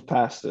 move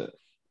past it.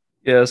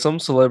 yeah, some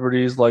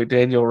celebrities like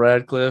Daniel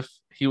Radcliffe,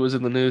 he was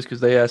in the news because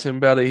they asked him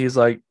about it. He's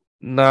like,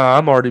 nah,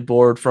 I'm already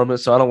bored from it,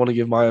 so I don't want to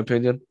give my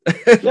opinion.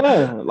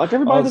 Yeah, like I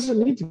everybody was doesn't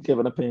need to give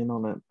an opinion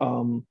on it.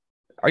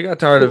 I got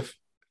tired But of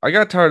I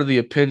got tired of the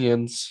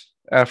opinions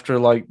after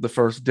like the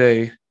first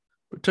day.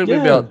 It took me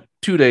yeah, about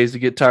 2 days to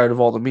get tired of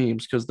all the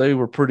memes because they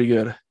were pretty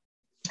good.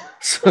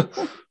 So,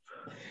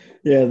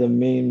 yeah, the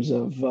memes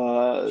of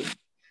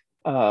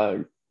uh,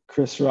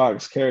 Chris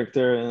Rock's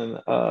character in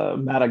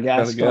Madagascar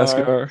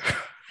Madagascar.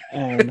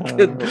 and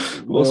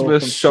Will Will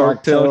Smith's from Shark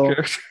Shark Tale Tale.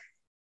 character.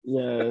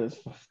 Yeah,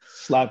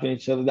 slapping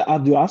each other.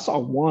 I saw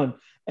one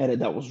edit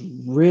that was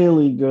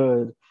really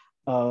good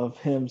of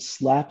him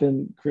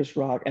slapping Chris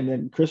Rock and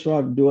then Chris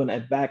Rock doing a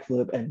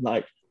backflip and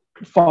like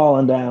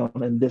falling down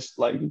and just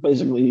like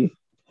basically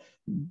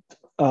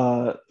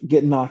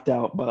get knocked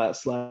out by that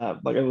slap.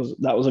 Like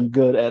that was a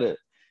good edit,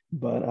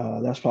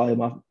 but that's probably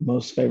my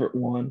most favorite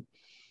one.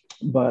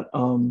 But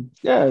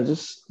yeah,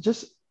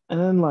 just and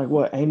then like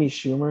what Amy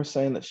Schumer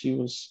saying that she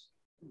was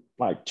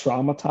like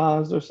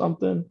traumatized or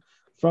something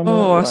from it.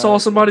 Oh, I saw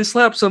Like somebody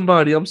slap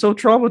somebody. I'm so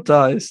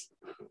traumatized.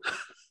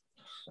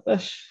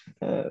 that's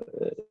uh,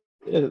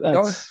 Y'all,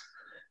 that's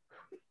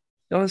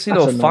y'all haven't seen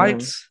that's no annoying.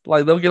 fights?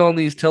 Like they'll get on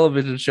these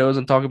television shows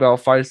and talk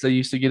about fights they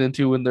used to get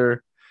into in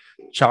their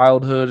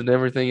childhood and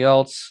everything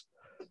else.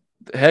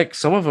 Heck,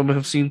 some of them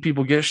have seen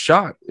people get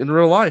shot in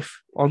real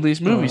life on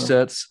these movie Uh,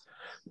 sets.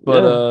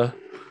 But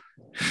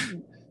yeah,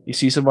 you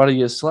see somebody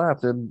get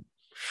slapped and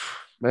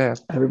man,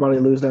 everybody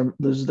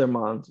loses their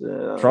minds.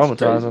 Yeah, it's crazy.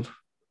 traumatizing.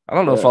 I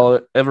don't know if Yeah, I'll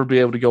ever be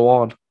able to go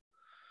on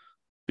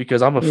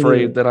because I'm me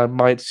afraid neither. that I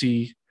might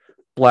see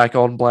black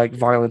on black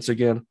violence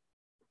again.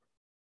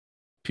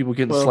 People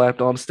getting Well,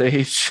 slapped on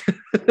stage.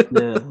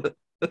 yeah.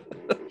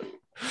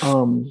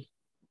 Um,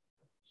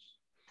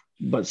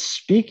 but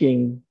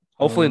speaking,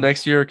 Hopefully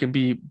next year it can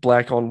be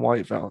black on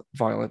white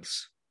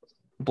violence.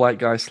 Black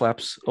guy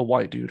slaps a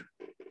white dude.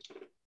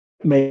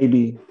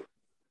 maybe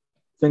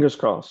fingers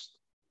crossed.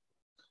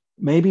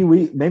 Maybe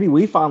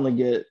we finally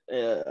get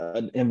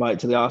an invite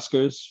to the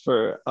Oscars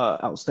for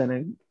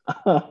outstanding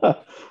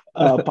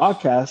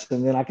podcast,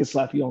 and then I can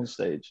slap you on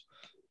stage.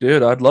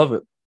 Dude, I'd love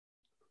it.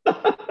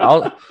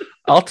 I'll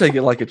I'll take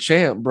it like a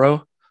champ,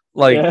 bro.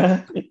 Like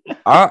Yeah.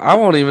 I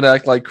won't even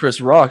act like Chris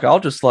Rock. I'll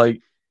just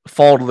like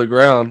fall to the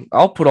ground.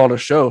 I'll put on a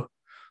show.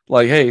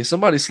 Like, hey,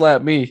 somebody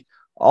slap me.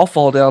 I'll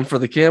fall down for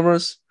the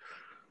cameras.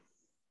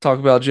 Talk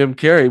about Jim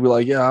Carrey. Be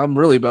like, yeah, I'm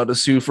really about to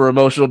sue for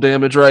emotional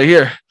damage right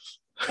here.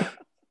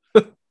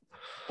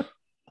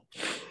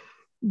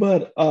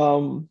 But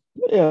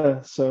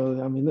yeah,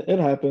 so I mean it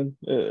happened.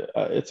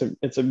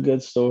 It's a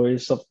good story,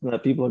 something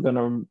that people are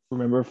gonna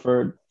remember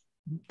for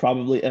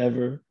probably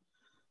ever.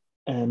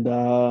 And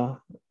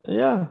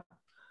yeah,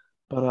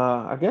 but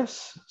I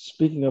guess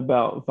speaking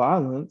about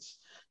violence,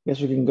 I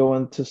guess we can go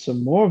into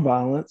some more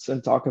violence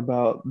and talk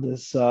about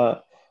this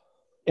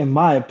in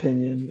my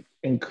opinion,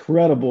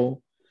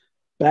 incredible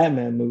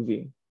Batman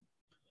movie.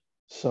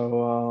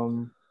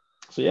 So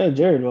so yeah,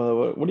 Jared,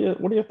 what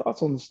are your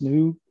thoughts on this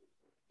new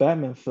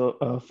Batman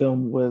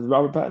film with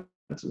Robert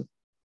Pattinson?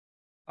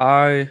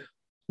 I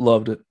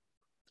loved it.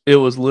 It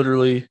was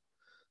literally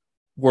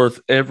worth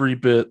every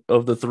bit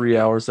of the 3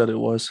 hours that it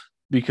was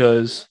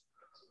because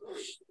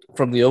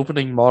from the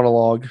opening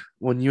monologue,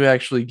 when you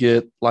actually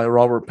get like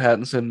Robert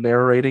Pattinson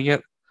narrating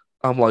it,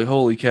 I'm like,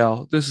 holy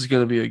cow, this is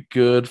going to be a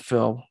good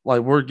film.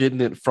 Like, we're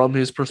getting it from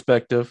his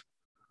perspective,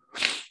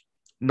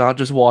 not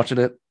just watching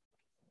it.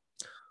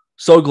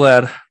 So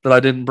glad that I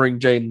didn't bring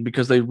Jaden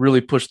because they really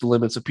pushed the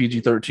limits of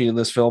PG-13 in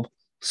this film.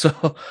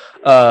 So,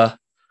 uh,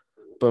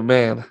 but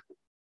man,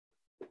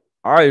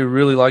 I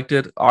really liked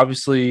it.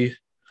 Obviously,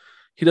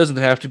 he doesn't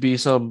have to be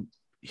some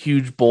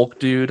huge bulk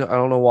dude. I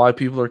don't know why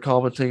people are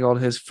commenting on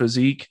his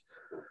physique,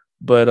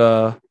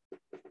 but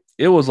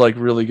it was like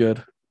really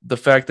good. The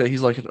fact that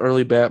he's like an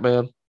early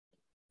Batman.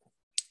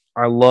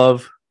 I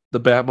love the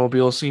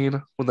Batmobile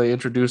scene when they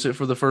introduce it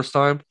for the first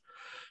time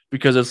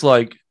because it's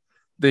like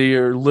they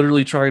are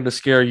literally trying to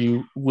scare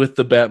you with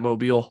the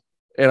Batmobile,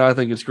 and I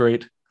think it's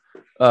great.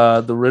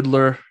 The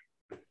Riddler,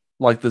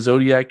 like the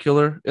Zodiac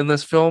killer in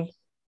this film,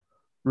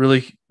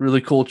 really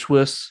cool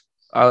twists.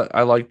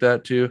 I like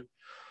that too.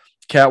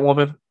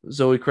 Catwoman,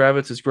 Zoe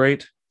Kravitz is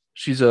great.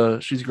 She's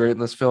great in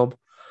this film.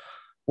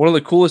 One of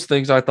the coolest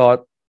things I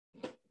thought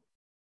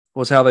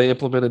was how they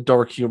implemented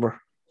dark humor.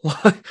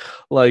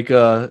 like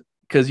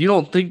because you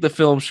don't think the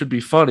film should be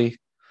funny,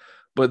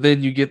 but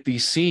then you get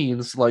these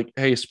scenes like,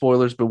 hey,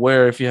 spoilers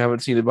beware if you haven't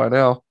seen it by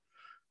now,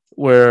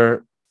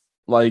 where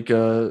like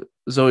Zoe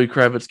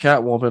Kravitz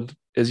Catwoman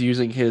is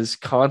using his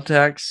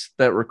contacts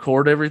that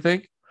record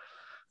everything,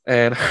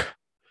 and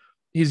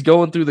he's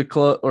going through the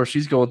club or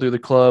she's going through the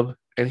club,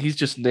 and he's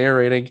just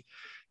narrating.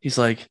 He's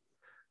like,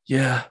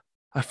 yeah,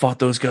 I fought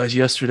those guys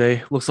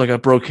yesterday. Looks like I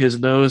broke his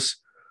nose,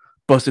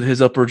 busted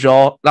his upper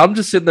jaw. And I'm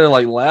just sitting there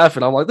like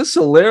laughing. I'm like, this is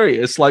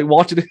hilarious. Like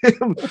watching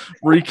him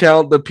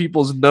recount the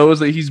people's nose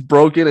that he's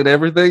broken and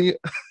everything.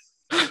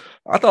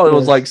 I thought it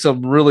was like Yes.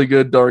 some really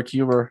good dark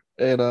humor.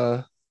 And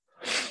I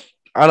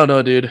don't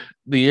know, dude.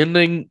 The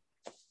ending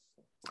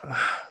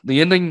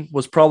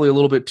was probably a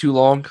little bit too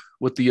long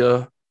with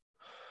the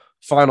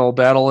final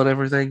battle and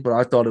everything, but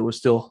I thought it was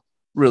still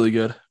really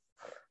good.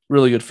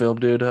 Really good film,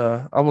 dude.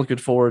 I'm looking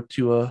forward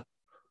to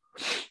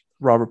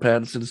Robert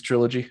Pattinson's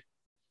trilogy.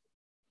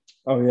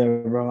 Oh yeah,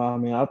 bro. I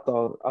mean, I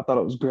thought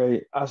it was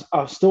great.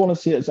 I still want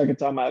to see it a second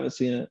time. I haven't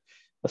seen it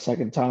a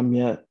second time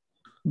yet,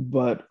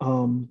 but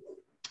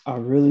I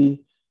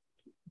really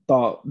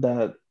thought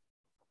that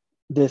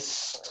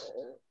this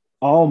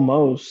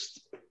almost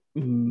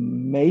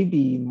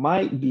maybe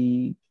might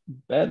be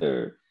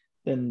better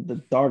than the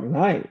Dark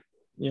Knight.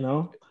 You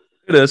know?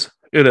 It is.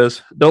 It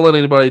is. Don't let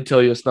anybody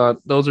tell you it's not.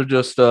 Those are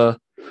just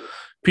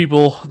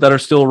people that are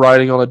still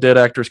riding on a dead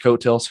actor's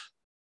coattails.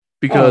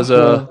 Because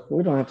Well,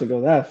 we don't have to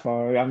go that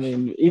far. I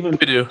mean, we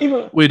do.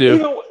 even, We do.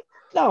 even,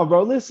 no,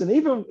 bro. Listen,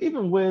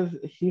 even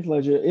with Heath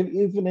Ledger,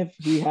 even if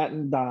he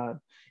hadn't died,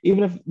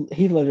 even if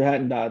Heath Ledger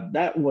hadn't died,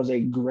 that was a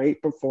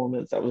great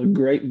performance. That was a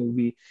great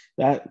movie.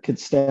 That could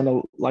stand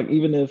like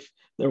even if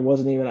there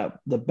wasn't even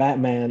the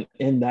Batman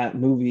in that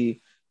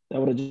movie, that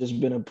would have just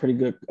been a pretty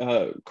good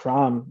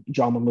crime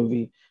drama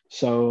movie.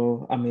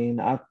 So I mean,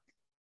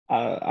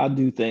 I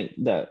do think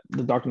that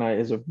The Dark Knight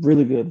is a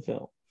really good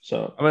film.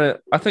 So I mean,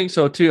 I think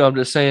so too. I'm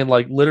just saying,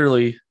 like,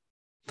 literally,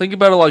 think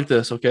about it like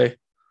this, okay?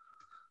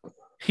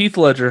 Heath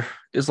Ledger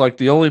is like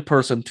the only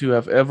person to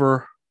have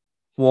ever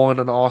won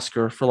an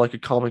Oscar for like a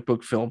comic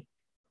book film.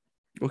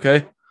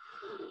 Okay.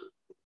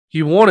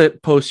 He won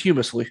it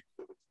posthumously.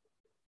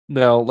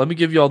 Now, let me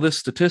give you all this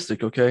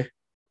statistic, okay?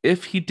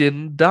 If he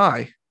didn't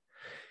die,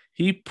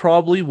 he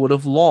probably would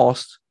have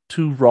lost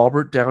to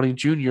Robert Downey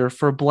Jr.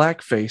 for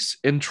blackface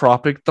in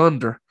Tropic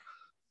Thunder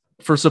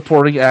for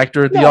supporting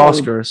actor at the no,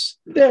 Oscars.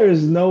 there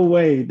is no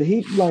way that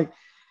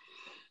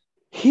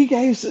he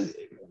gave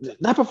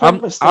that I'm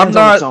performance I'm stands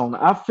on its not own.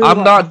 I'm I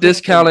not feel like the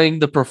discounting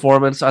the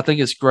performance. I think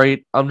it's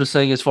great. I'm just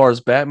saying as far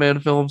as Batman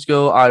films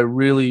go, I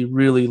really,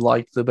 really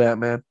liked the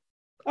Batman.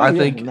 oh I yeah,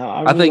 think no,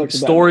 I I really think like the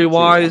Batman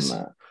too. I'm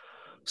not.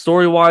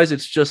 story wise,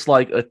 it's just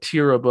like a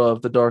tier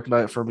above The Dark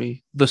Knight for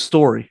me. The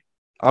story.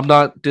 I'm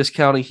not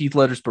discounting Heath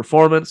Ledger's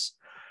performance.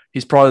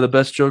 He's probably the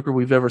best Joker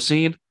we've ever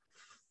seen.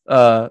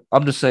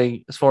 I'm just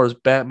saying, as far as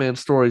Batman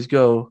stories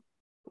go,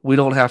 we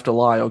don't have to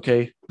lie,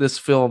 okay? This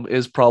film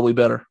is probably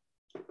better.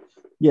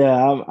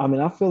 Yeah, I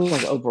mean, I feel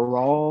like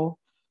overall,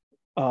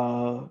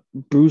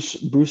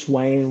 Bruce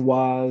Wayne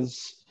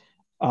was,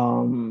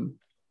 um,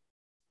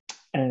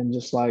 and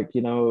just like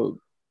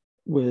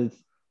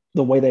with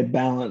the way they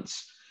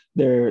balance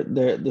their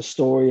the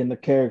story and the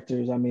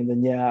characters. I mean,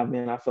 then yeah, I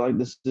mean, I feel like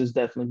this is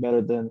definitely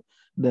better than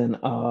than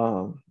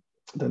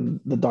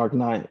the Dark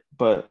Knight.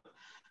 But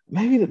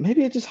maybe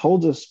it just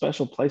holds a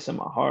special place in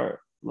my heart.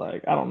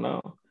 Like I don't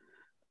know.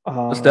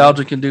 Uh,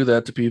 Nostalgia can do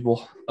that to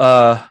people.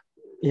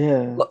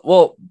 yeah.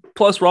 Well,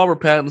 plus Robert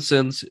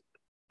Pattinson's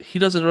he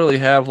doesn't really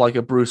have like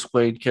a Bruce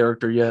Wayne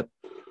character yet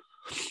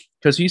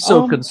because he's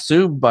so Um,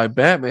 consumed by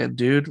Batman,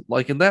 dude.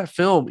 Like in that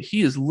film,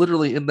 he is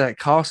literally in that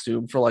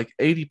costume for like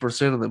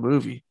 80% of the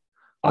movie.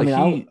 I Like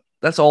mean,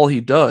 that's all he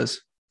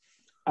does.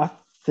 I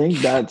think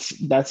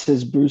that's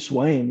his Bruce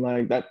Wayne.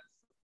 Like that.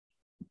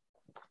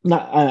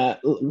 Not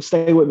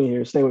stay with me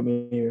here. Stay with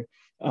me here.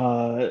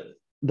 Uh,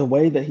 the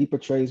way that he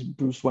portrays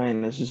Bruce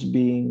Wayne is just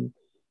being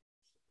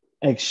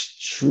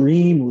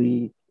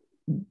extremely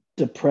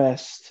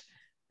depressed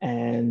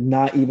and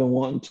not even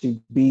wanting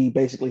to be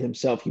basically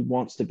himself. He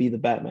wants to be the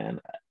Batman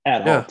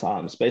at all Yeah,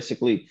 times,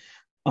 basically.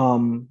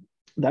 Um,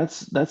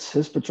 that's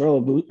his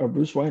portrayal of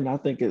Bruce Wayne. I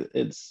think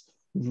it's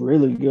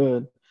really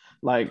good.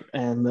 Like,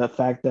 and the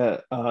fact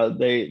that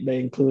they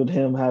included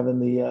him having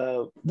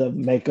the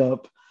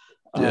makeup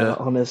yeah,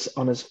 on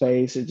his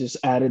face, it just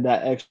added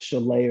that extra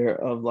layer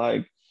of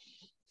like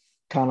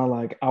kind of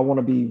like I want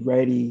to be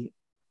ready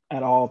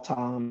at all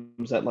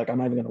times. That like I'm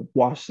not even gonna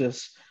wash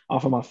this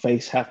off of my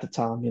face half the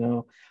time.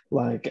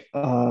 Like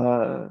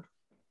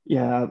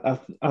yeah,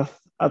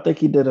 I think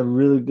he did a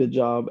really good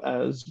job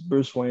as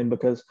Bruce Wayne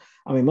because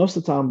I mean most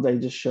of the time they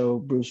just show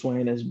Bruce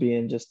Wayne as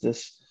being just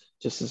this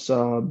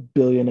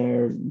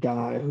billionaire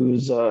guy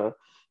who's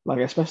like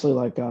especially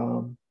like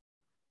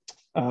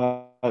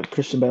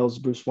Christian Bale's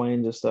Bruce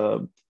Wayne just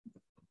a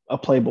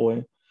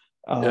playboy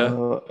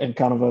yeah. and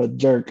kind of a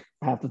jerk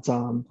half the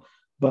time.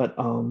 But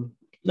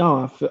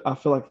no, I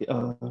feel like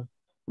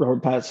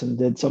Robert Pattinson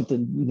did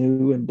something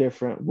new and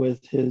different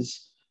with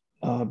his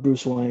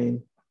Bruce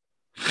Wayne,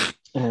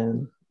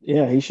 and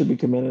yeah, he should be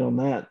commended on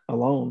that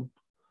alone.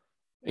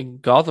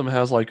 And Gotham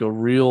has like a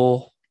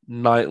real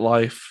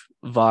nightlife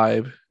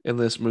vibe in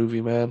this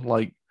movie, man.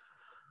 Like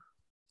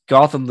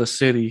Gotham, the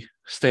city,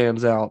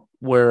 stands out.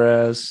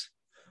 Whereas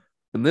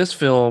in this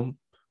film,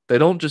 they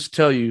don't just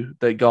tell you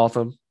that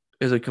Gotham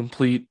is a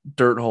complete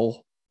dirt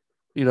hole.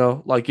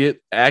 Like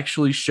it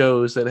actually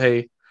shows that,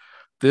 hey,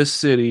 this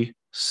city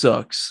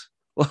sucks.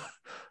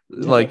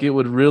 Like Yeah, it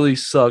would really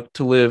suck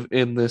to live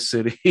in this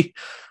city.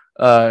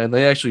 And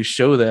they actually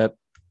show that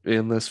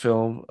in this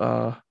film.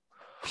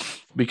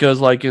 Because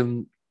like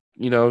in,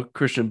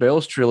 Christian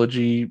Bale's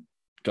trilogy,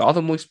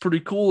 Gotham looks pretty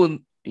cool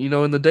in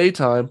the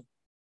daytime,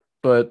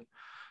 but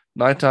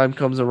nighttime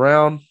comes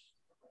around,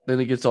 then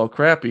it gets all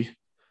crappy.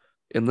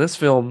 In this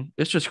film,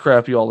 it's just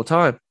crappy all the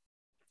time.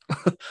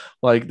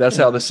 Like that's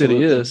how yeah, the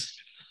city absolutely. is.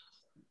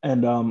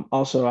 And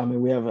also, I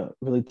mean, we haven't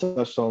really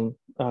touched on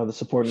the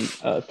supporting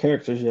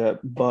characters yet,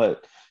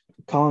 but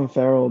Colin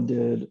Farrell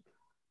did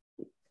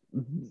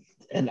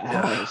an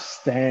Yeah.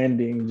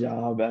 outstanding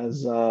job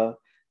as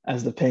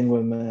the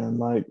Penguin, man.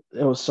 Like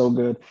it was so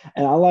good.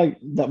 And I like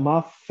that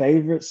my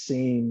favorite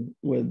scene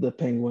with the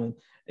Penguin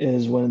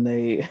is when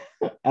they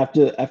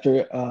after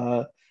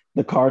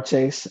the car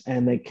chase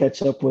and they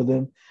catch up with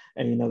him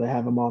and they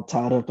have him all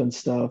tied up and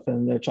stuff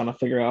and they're trying to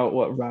figure out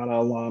what Rada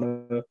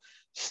Alana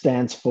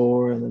stands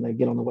for and then they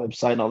get on the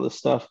website and all this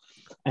stuff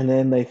and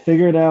then they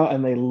figure it out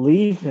and they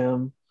leave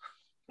him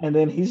and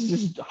then he's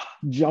just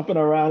jumping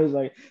around. He's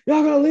like,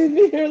 "Y'all gonna leave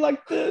me here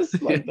like this,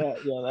 like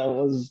that?" Yeah,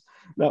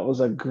 that was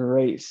a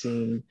great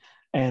scene.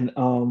 And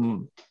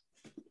Zoe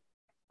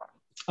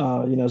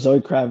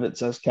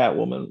Kravitz as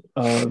Catwoman,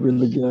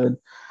 really good.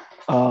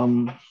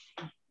 Um,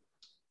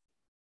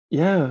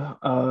 yeah,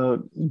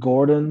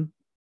 Gordon,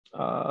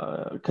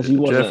 because he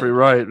Jeffrey wasn't,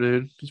 Wright,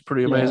 dude. He's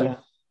pretty amazing. yeah,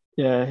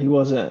 yeah, he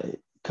wasn't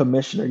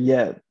commissioner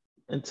yet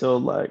until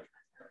like,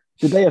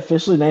 did they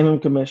officially name him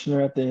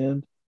commissioner at the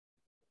end?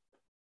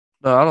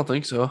 No, I don't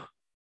think so.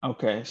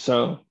 Okay,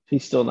 so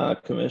he's still not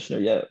a commissioner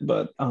yet,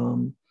 but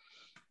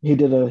he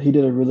did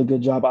a really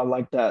good job. I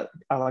like that.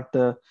 I like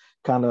the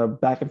kind of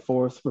back and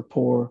forth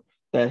rapport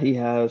that he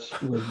has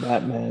with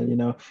Batman.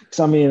 Because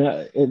I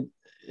mean,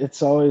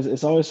 it's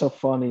always so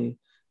funny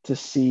to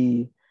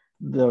see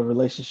the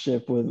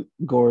relationship with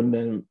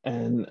Gordon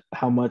and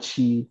how much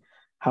he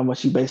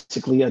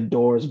basically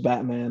adores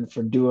Batman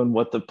for doing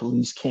what the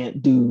police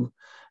can't do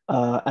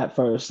at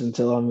first.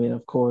 Until, I mean,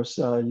 of course,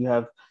 you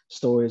have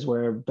stories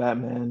where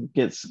Batman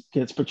gets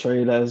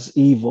portrayed as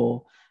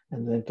evil,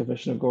 and then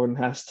Commissioner Gordon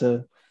has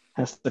to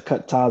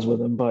cut ties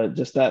with him. But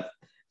just that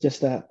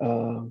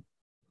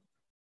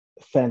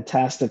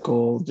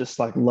fantastical, just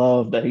like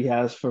love that he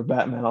has for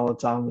Batman all the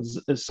time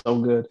is so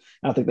good.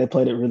 I think they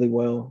played it really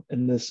well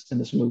in this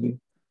movie.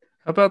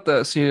 How about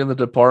that scene in the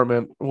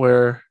department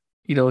where,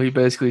 he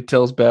basically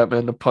tells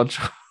Batman to punch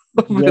him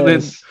and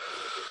then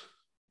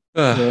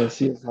Yes, yes,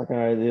 he was like, all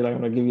right, dude, I'm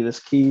gonna give you this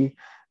key.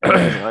 And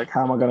he's like,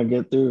 how am I gonna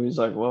get through? He's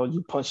like, well,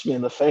 you punched me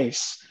in the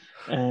face.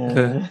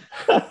 and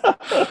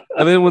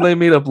And then when they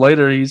meet up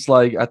later, he's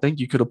like, I think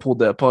you could have pulled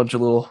that punch a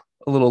little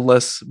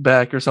less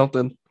back or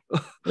something.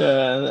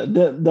 yeah,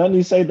 doesn't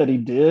he say that he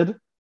did?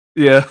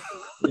 Yeah.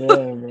 Yeah,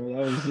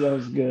 bro, that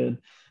was good.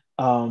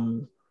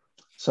 Um,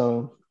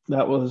 so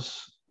that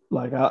was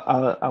like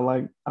I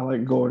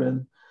like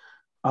Gordon.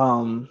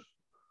 Um,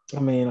 I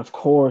mean, of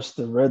course,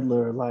 the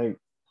Riddler, like,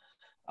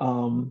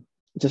 um,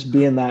 just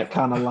being that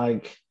kind of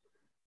like,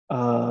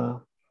 uh,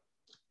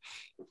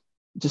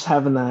 just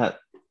having that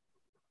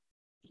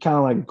kind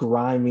of like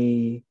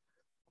grimy,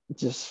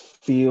 just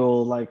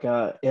feel like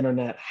a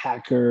internet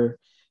hacker,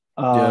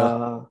 Yeah.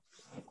 uh,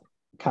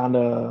 kind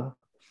of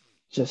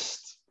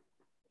just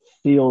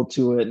feel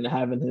to it, and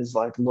having his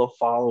like little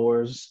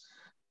followers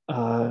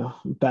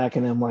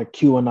backing him like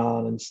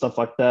QAnon and stuff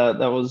like that.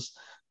 That was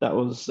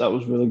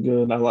really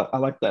good. I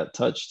like that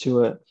touch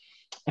to it,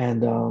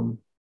 and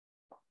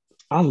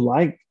I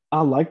like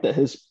that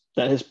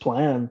his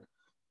plan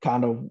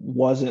kind of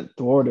wasn't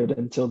thwarted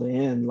until the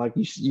end. Like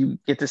you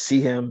get to see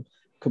him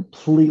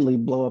completely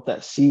blow up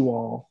that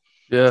seawall.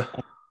 Yeah.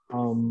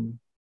 Um,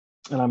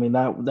 and I mean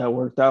that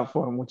worked out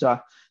for him, which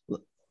I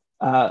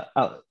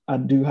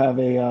do have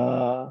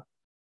a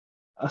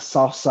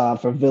soft side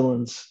for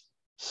villains.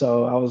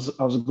 So I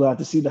was glad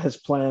to see that his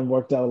plan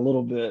worked out a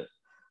little bit.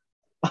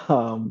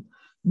 Um,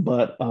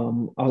 but I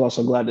was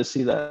also glad to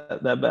see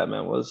that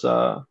Batman was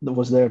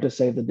there to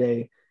save the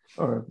day,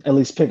 or at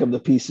least pick up the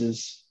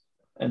pieces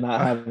and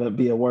not I, have it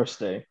be a worse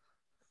day.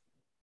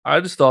 I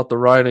just thought the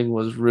writing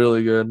was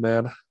really good,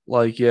 man.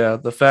 Like, yeah,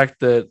 the fact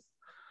that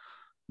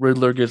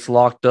Riddler gets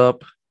locked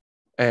up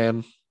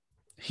and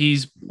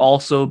he's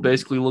also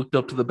basically looked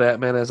up to the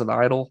Batman as an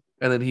idol,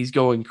 and then he's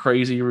going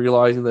crazy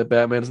realizing that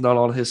Batman's not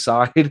on his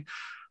side.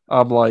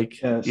 I'm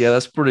like, yeah, Yes.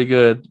 that's pretty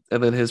good.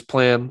 And then his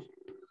plan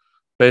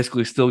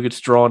basically still gets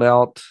drawn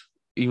out,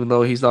 even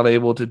though he's not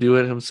able to do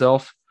it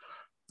himself.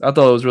 I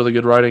thought it was really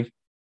good writing.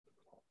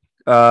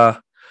 Uh,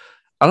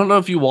 I don't know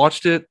if you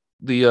watched it,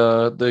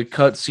 the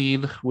cut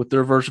scene with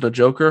their version of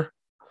Joker.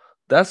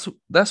 That's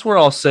where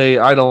I'll say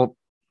I don't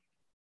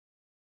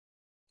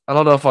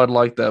know if I'd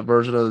like that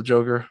version of the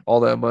Joker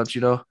all that much.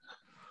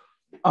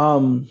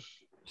 Um,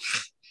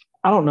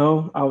 I don't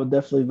know. I would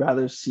definitely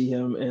rather see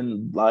him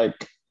in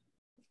like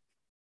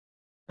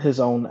his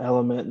own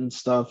element and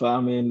stuff. I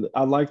mean,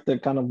 I like the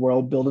kind of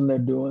world building they're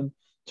doing,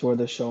 to where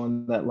they're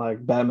showing that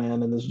like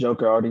Batman and this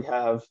Joker already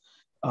have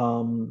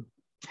um,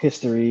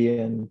 history,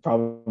 and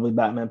probably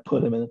Batman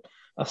put him in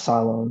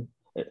asylum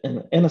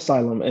in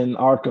asylum in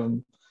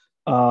Arkham.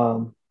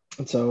 And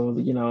so,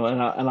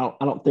 and I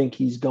don't think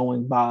he's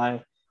going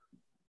by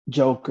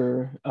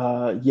Joker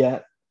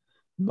yet,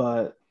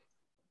 but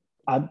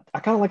I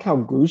kind of like how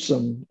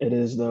gruesome it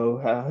is, though,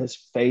 how his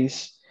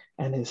face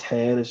and his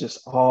head is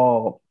just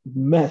all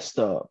messed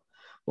up,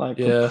 like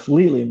Yeah.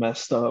 completely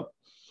messed up.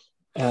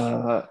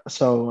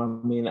 So,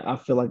 I mean, I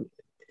feel like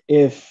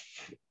if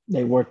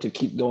they were to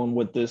keep going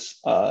with this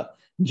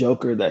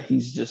Joker, that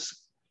he's just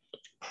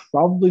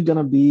probably going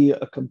to be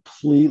a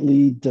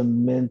completely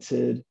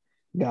demented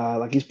guy.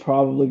 Like, he's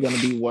probably going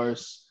to be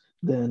worse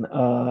than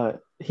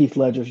Heath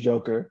Ledger's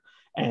Joker.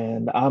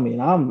 And I mean,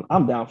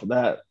 I'm down for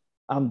that.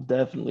 I'm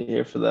definitely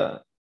here for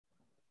that.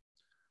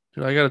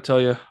 Dude, I gotta tell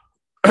you,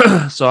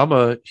 so I'm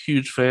a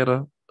huge fan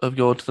of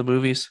going to the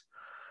movies.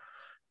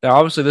 Now,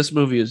 obviously, this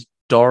movie is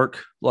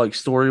dark, like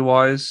story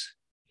wise,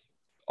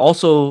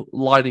 also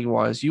lighting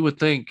wise. You would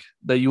think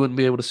that you wouldn't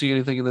be able to see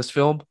anything in this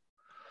film,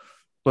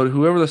 but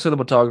whoever the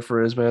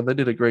cinematographer is, man, they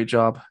did a great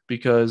job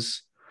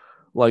because,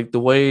 like, the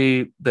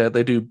way that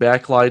they do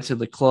backlights in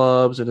the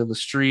clubs and in the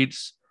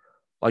streets,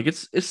 Like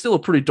it's still a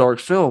pretty dark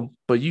film,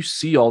 but you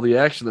see all the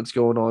action that's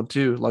going on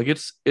too. Like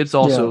it's Yeah.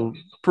 also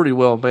pretty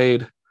well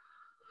made.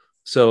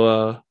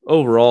 So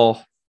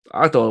overall,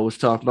 I thought it was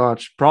top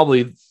notch.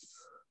 Probably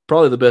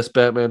the best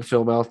Batman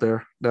film out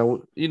there. Now,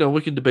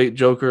 we can debate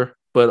Joker,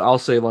 but I'll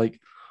say like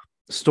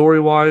story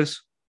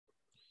wise,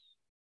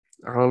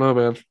 I don't know,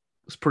 man.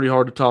 It's pretty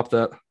hard to top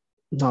that.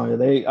 No,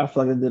 I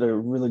feel like they did a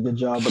really good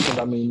job because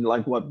I mean,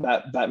 like what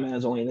Batman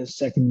is only in his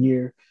second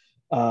year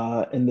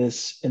in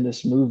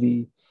this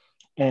movie.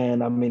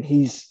 And I mean,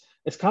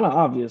 it's kind of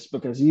obvious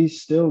because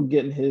he's still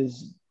getting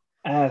his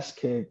ass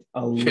kicked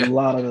a Yeah,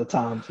 lot of the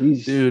times.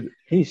 dude,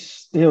 He's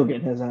still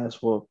getting his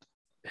ass whooped.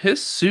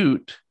 his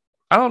suit.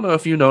 I don't know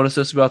if you noticed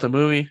this about the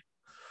movie,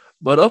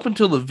 but up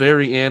until the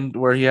very end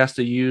where he has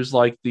to use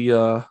like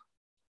the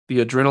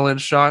adrenaline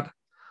shot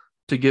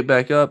to get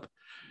back up,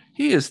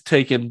 he is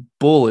taking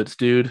bullets,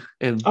 dude,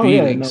 and Oh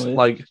yeah, no, beatings.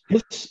 Like,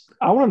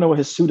 I want to know what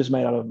his suit is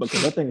made out of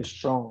because that thing is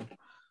strong.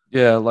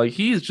 yeah, like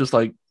he's just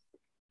like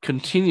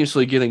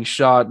continuously getting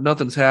shot.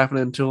 Nothing's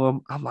happening to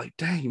him. I'm like,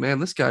 dang, man,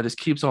 this guy just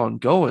keeps on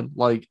going.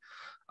 Like,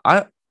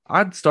 I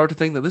I'd start to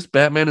think that this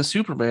Batman is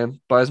Superman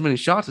by as many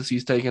shots as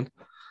he's taken.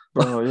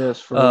 Bro, yes,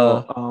 for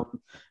uh, real.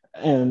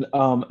 And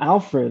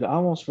Alfred, I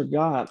almost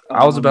forgot.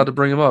 I was about to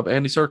bring him up,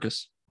 Andy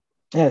Serkis.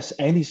 Yes,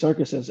 Andy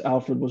Serkis as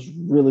Alfred was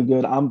really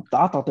good. I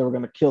thought they were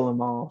gonna kill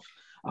him off.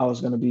 I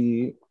was gonna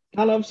be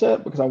kind of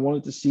upset because I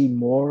wanted to see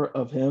more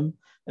of him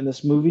in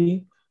this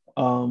movie.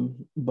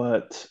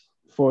 But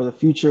for the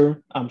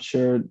future, I'm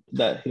sure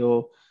that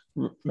he'll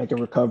make a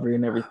recovery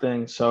and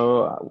everything.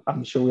 So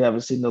I'm sure we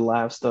haven't seen the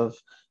last of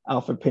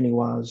Alfred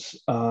Pennywise.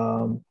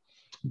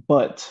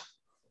 But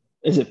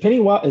is it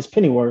Pennywise? It's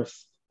Pennyworth.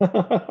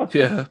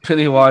 Yeah,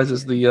 Pennywise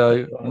is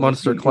the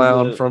monster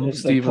clown from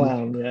It's the Stephen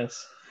clown,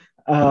 yes.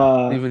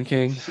 Uh, Stephen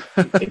King.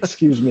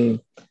 excuse me,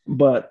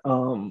 but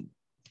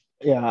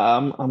yeah,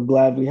 I'm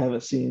glad we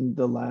haven't seen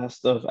the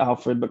last of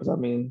Alfred because I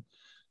mean,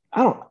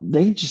 I don't.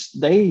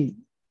 They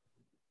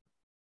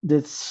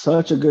did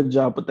such a good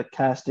job with the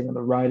casting and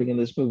the writing in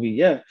this movie.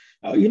 Yeah,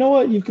 you know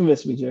what? You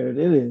convinced me, Jared.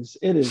 It is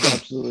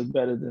absolutely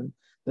better than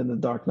the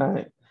Dark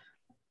Knight.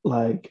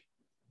 Like,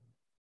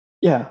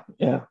 yeah,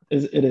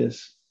 it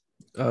is.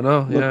 I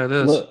know, yeah, it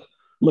is.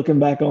 Looking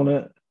back on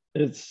it,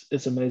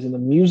 it's amazing. The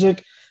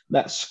music,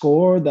 that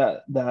score,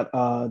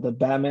 the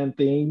Batman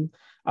theme.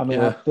 I mean,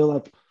 I Yeah, feel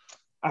like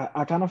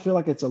I kind of feel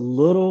like it's a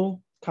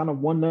little kind of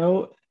one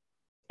note,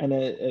 and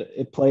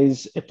it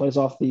plays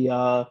off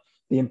the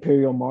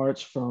Imperial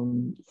March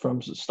from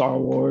Star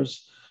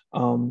Wars,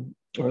 or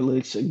at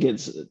least it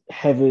gets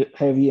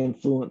heavy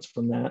influence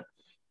from that.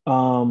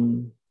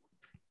 Um,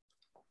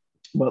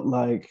 but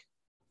like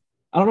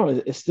I don't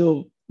know, it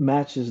still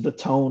matches the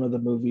tone of the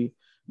movie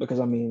because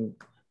I mean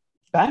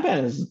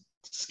Batman is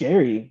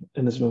scary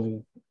in this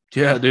movie.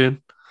 yeah,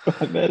 dude.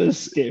 Batman is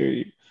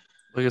scary.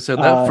 Like I said,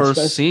 that first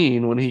Especially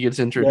scene when he gets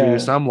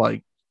introduced, yeah, I'm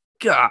like,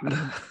 God.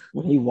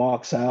 when he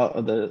walks out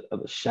of the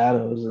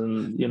shadows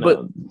and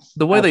But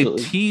the way they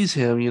absolutely tease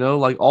him,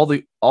 like all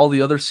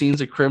the other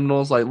scenes of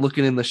criminals like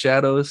looking in the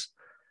shadows,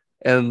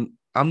 and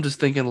I'm just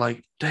thinking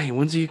like, dang,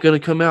 when's he gonna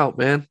come out,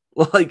 man?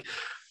 Like,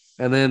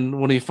 and then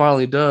when he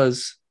finally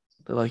does,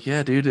 they're like,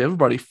 yeah, dude,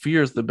 everybody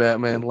fears the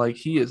Batman. Like,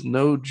 he is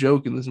no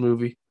joke in this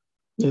movie.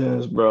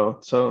 yes, bro.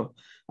 So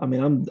I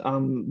mean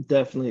I'm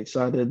definitely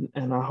excited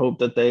and I hope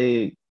that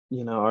they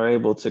are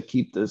able to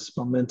keep this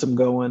momentum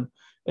going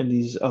in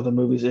these other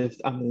movies. If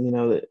I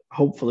mean,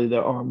 hopefully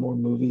there are more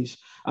movies.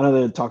 I know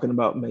they're talking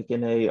about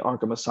making a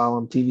Arkham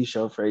Asylum TV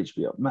show for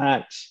HBO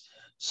Max.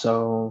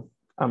 So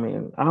I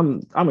mean,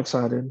 I'm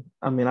excited.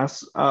 I mean, I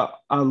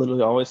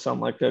literally always sound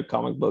like a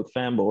comic book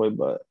fanboy,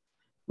 but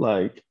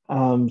like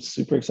I'm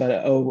super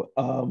excited. Oh,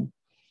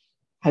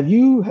 have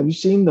you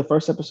seen the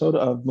first episode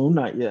of Moon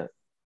Knight yet?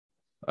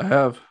 I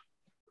have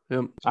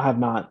him. I have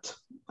not.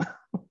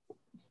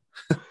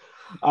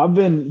 I've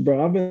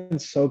been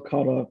so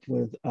caught up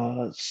with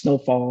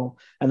Snowfall,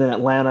 and then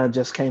Atlanta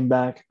just came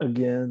back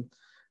again.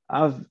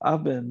 I've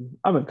been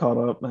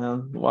caught up,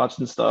 man,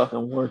 watching stuff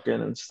and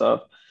working and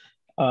stuff.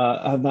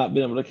 I've not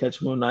been able to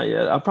catch Moon Knight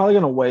yet. I'm probably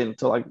gonna wait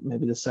until like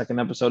maybe the second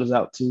episode is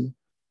out too.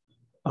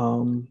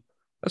 Um,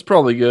 That's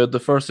probably good. The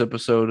first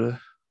episode,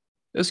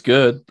 it's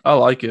good. I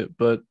like it,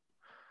 but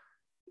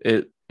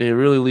it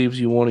really leaves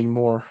you wanting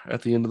more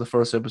at the end of the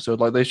first episode.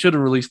 Like they should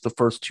have released the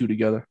first two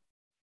together.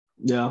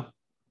 yeah.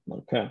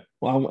 Okay.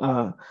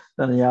 Well,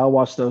 then yeah, I'll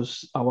watch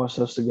those. I'll watch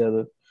those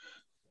together.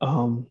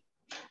 Um,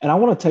 and I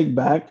want to take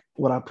back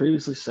what I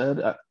previously said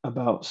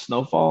about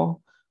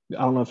Snowfall.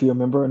 I don't know if you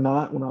remember or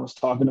not when I was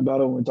talking about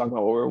it, when we were talking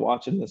about what we were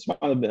watching. This might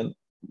have been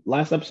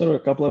last episode or a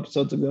couple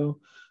episodes ago.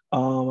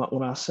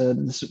 When I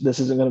said this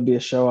isn't going to be a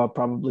show I'll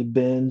probably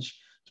binge.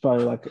 It's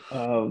probably like,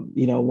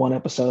 one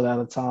episode at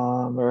a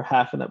time or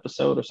half an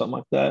episode or something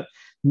like that.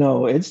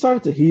 No, it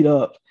started to heat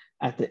up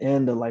at the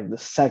end of like the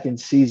second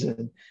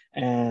season.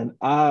 And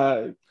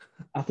I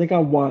think I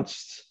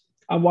watched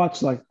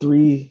like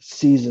 3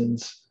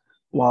 seasons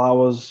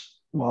while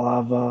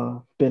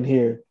I've been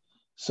here.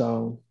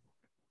 So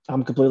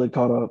I'm completely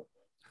caught up.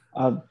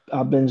 I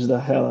binged the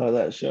hell out of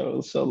that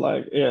show. So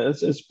like, yeah,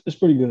 it's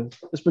pretty good.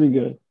 It's pretty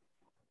good.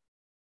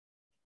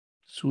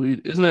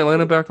 Sweet. Isn't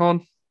Atlanta back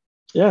on?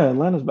 Yeah,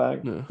 Atlanta's back.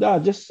 Yeah. Yeah, I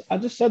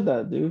just said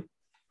that, dude.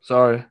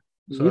 Sorry.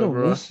 You Sorry, don't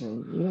bro.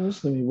 listen. You don't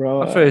listen to me, I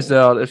bro. phased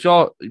out. If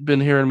y'all been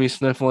hearing me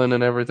sniffling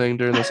and everything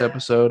during this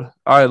episode,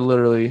 I don't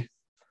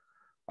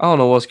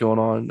know what's going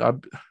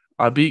on.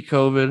 I beat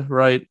COVID,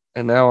 right?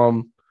 And now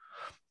I'm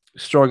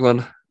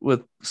struggling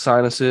with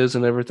sinuses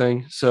and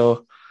everything.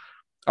 So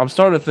I'm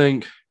starting to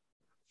think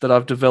that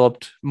I've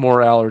developed more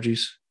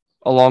allergies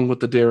along with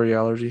the dairy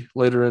allergy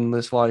later in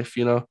this life,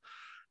 you know.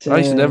 I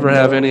used to never Damn,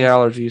 have any bro.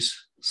 allergies.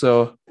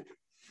 So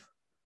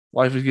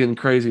life is getting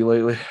crazy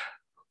lately.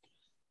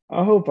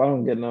 I hope I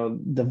don't get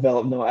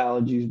develop no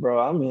allergies, bro.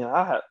 I mean,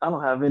 I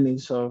don't have any,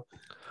 so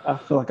I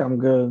feel like I'm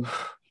good.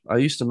 I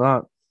used to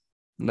not.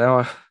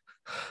 Now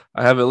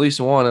I have at least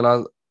one,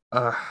 and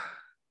I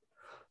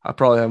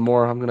probably have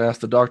more. I'm gonna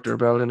ask the doctor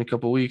about it in a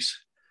couple of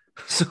weeks.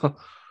 So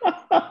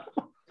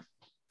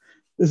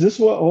Is this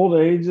what old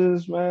age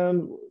is,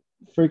 man?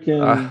 I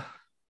Freaking,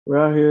 we're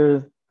out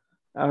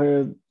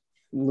here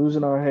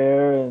losing our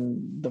hair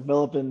and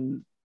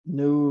developing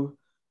new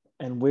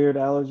and weird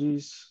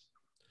allergies.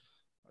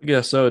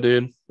 guess so,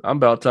 dude. I'm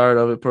about tired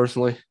of it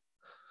personally.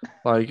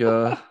 Like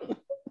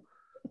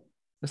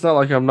it's not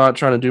like I'm not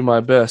trying to do my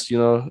best, you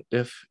know.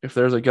 If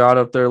there's a God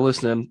up there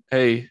listening,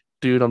 hey,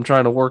 dude, I'm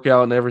trying to work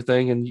out and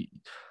everything, and you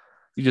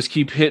just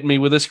keep hitting me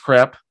with this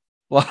crap.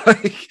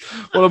 Like,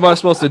 what am I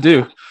supposed to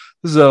do?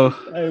 So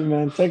Hey,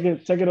 man, take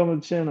it on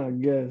the chin, I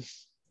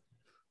guess.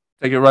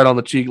 take it right on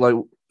the cheek like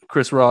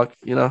Chris Rock,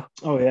 you know?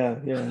 Oh yeah,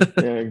 yeah.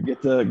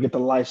 Get the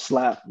life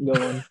slap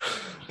going.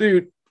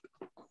 Dude,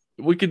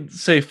 we could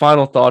say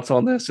final thoughts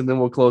on this and then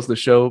we'll close the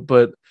show.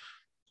 But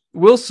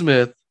Will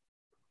Smith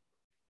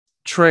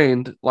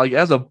trained like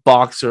as a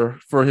boxer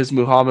for his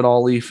Muhammad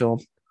Ali film.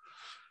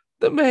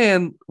 The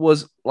man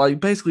was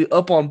like basically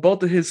up on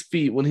both of his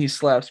feet when he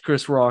slaps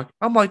Chris Rock.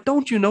 I'm like,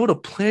 don't you know to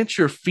plant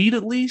your feet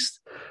at least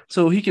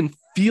so he can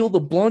feel the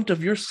blunt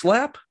of your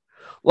slap?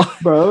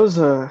 Bro,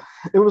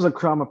 it was a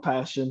crime of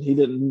passion. He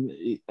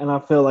didn't, and I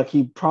feel like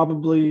he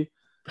probably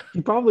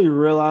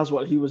realized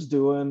what he was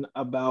doing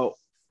about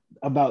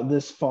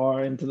this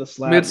far into the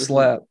slap. Mid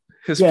slap,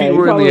 his Yeah, feet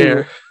were in the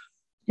air.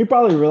 he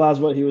probably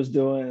realized what he was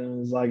doing and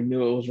was like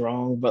knew it was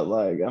wrong. But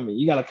like, I mean,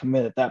 you got to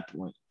commit at that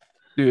point.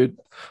 Dude,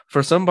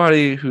 for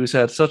somebody who's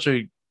had such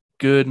a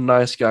good,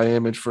 nice guy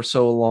image for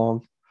so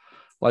long,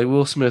 like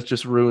Will Smith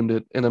just ruined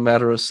it in a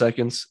matter of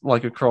seconds,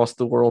 like across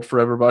the world for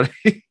everybody.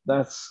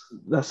 That's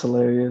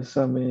hilarious.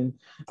 I mean,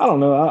 I don't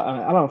know.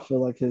 I don't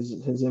feel like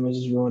his image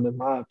is ruined in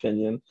my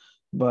opinion,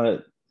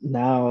 but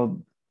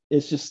now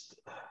it's just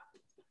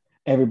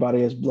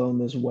everybody has blown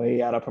this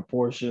way out of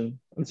proportion,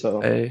 and so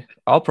Hey,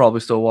 I'll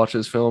probably still watch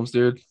his films,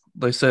 dude.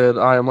 They said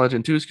I Am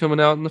Legend 2 is coming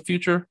out in the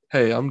future.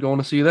 Hey, I'm going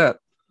to see that. yeah,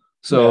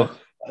 So,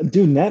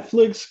 dude,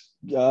 Netflix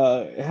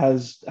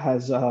has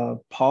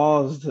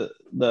paused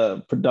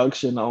the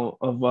production of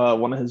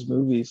one of his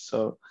movies,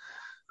 so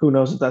who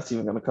knows if that's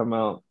even going to come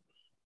out.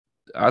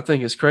 I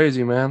think it's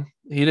crazy, man.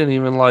 He didn't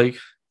even like,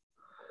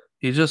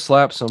 he just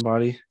slapped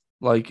somebody.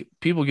 Like,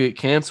 people get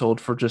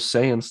canceled for just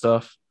saying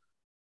stuff.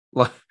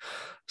 Like,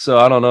 so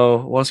I don't know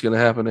what's going to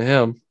happen to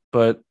him,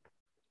 but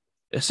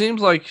it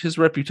seems like his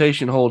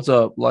reputation holds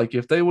up. Like,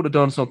 if they would have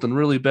done something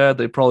really bad,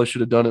 they probably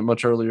should have done it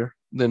much earlier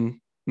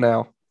than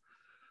now.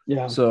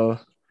 Yeah, So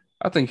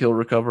I think he'll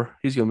recover.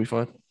 He's going to be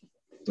fine.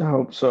 I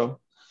hope so.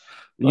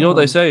 You know what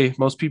they say?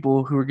 Most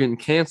people who are getting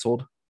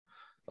canceled,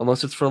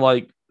 unless it's for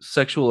like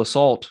sexual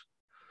assault,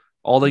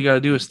 all they got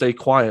to do is stay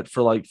quiet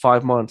for like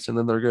 5 months and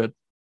then they're good.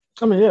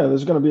 I mean, yeah,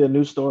 there's going to be a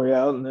new story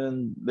out,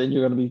 and then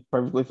you're going to be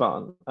perfectly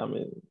fine. I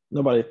mean,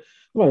 nobody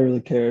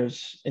really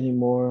cares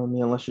anymore. I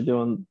mean, unless you're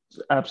doing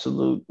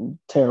absolute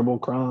terrible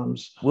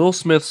crimes. Will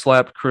Smith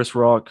slapped Chris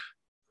Rock,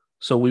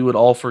 so we would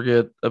all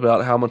forget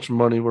about how much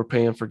money we're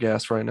paying for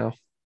gas right now.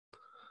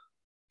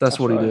 That's That's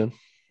what he right. did.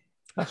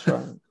 That's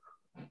right.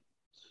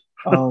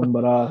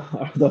 But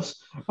are those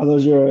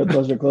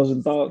your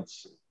closing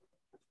thoughts?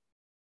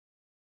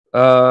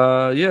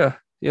 Yeah.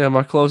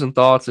 My closing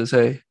thoughts is,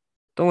 hey,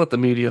 don't let the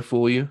media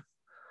fool you.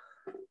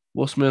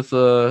 Will Smith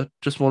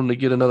just wanted to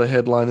get another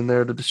headline in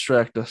there to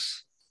distract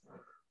us.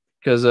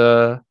 Because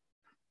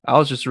I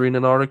was just reading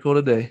an article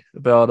today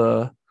about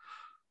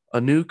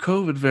a new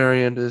COVID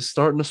variant is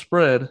starting to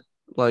spread.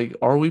 Like,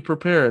 are we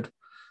prepared?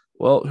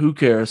 Well, who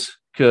cares?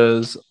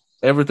 Because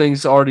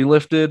everything's already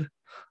lifted.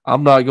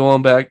 I'm not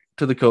going back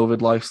to the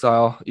COVID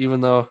lifestyle,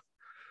 even though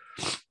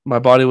my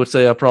body would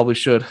say I probably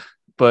should.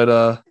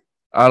 But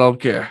I don't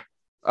care.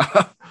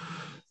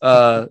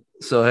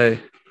 So, hey,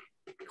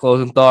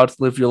 closing thoughts,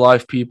 live your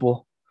life,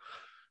 people.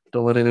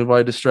 Don't let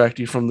anybody distract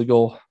you from the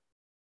goal.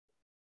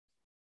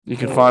 You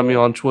can find me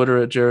on Twitter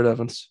at Jerod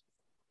Evans.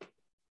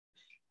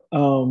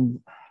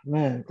 Um,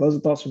 Man, closing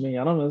thoughts for me.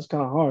 I don't know. It's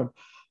kind of hard.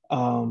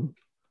 Um,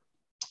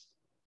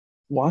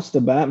 Watch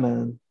the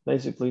Batman,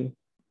 basically.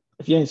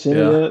 If you ain't seen it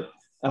Yeah. yet,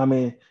 I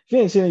mean, if you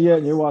ain't seen it yet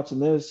and you're watching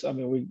this, I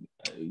mean, we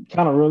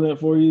kind of ruined it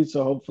for you.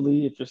 So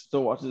hopefully, if you're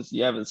still watching this,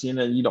 you haven't seen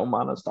it, and you don't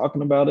mind us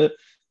talking about it,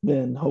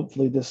 then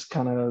hopefully this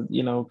kind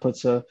of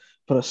puts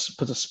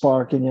a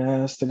spark in your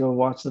ass to go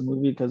watch the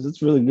movie because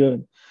it's really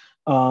good.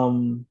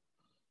 Um,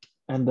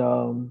 and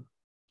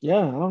yeah,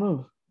 I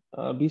don't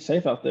know. Be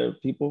safe out there,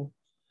 people.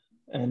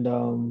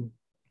 And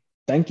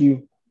thank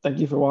you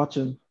for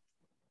watching.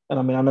 And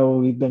I mean, I know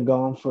we've been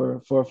gone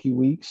for a few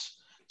weeks,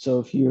 so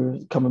if you're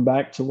coming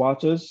back to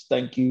watch us,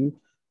 thank you.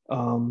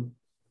 Um,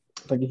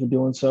 Thank you for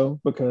doing so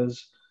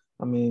because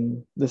I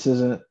mean, this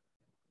isn't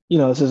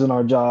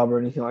our job or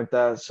anything like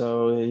that.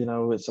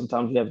 So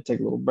sometimes we have to take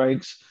little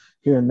breaks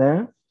here and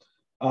there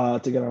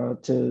to get our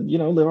to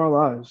live our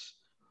lives.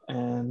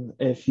 And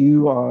if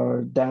you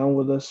are down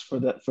with us for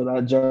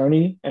that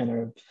journey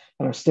and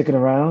are sticking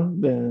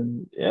around,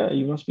 then yeah,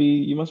 you must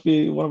be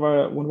one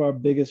of our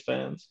biggest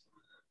fans.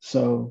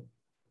 So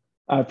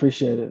I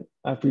appreciate it.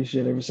 I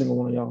appreciate every single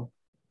one of y'all.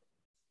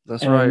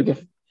 That's And right.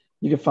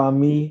 you can find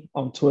me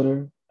on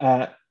Twitter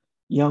at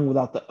young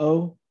without the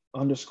O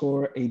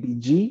underscore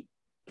ABG.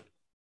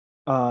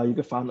 You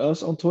can find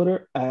us on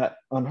Twitter at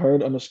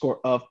unheard underscore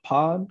of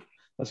pod.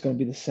 That's going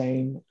to be the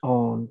same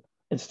on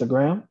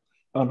Instagram,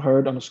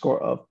 unheard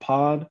underscore of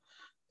pod,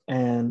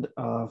 and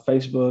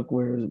Facebook.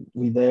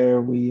 We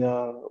there.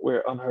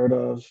 We're unheard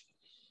of.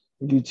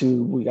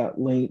 YouTube. We got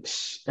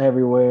links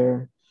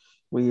everywhere.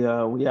 We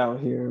out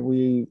here.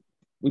 We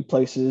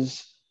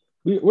places.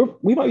 We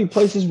might be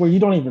places where you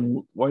don't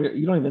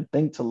even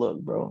think to look,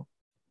 bro.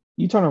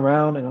 You turn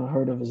around and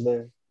unheard of is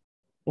there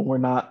when we're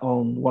not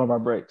on one of our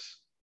breaks.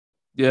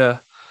 Yeah.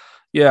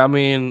 Yeah. I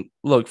mean,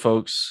 look,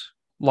 folks,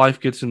 life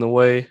gets in the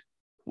way.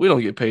 We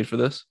don't get paid for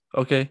this.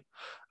 Okay.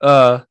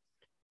 Uh,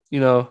 you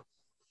know,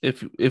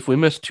 if we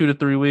miss 2 to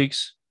 3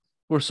 weeks,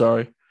 we're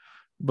sorry.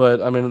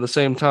 But I mean, at the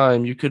same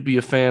time, you could be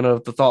a fan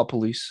of the Thought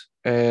Police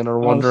and are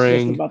I was just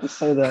wondering about to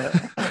say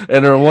that.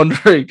 and are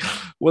wondering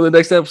when the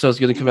next episode is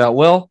going to come out.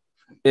 Well,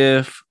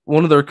 if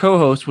one of their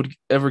co-hosts would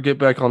ever get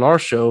back on our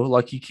show,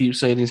 like he keeps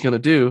saying he's going to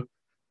do,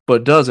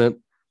 but doesn't,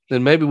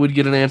 then maybe we'd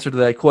get an answer to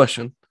that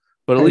question.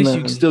 But at Hey least you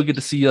can man, still get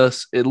to see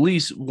us at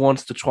least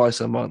once to twice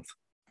a month.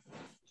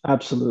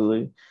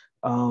 absolutely.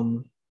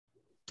 Um,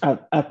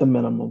 at the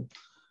minimum,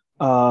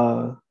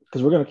 because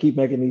we're gonna keep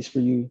making these for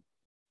you,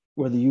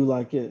 whether you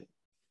like it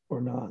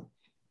or not,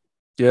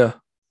 Yeah,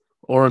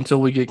 or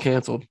until we get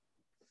canceled. or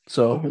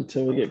So,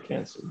 until we get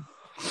canceled.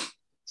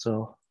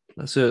 so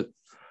that's it.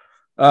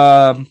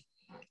 Um,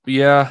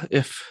 yeah,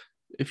 if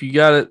you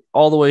got it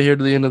all the way here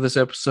to the end of this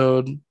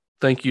episode,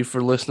 thank you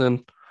for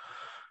listening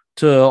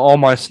to all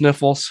my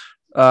sniffles.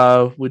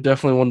 We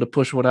definitely wanted to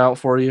push one out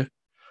for you.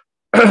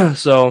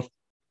 So,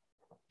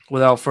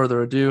 without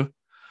further ado,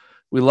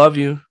 we love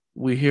you,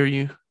 we hear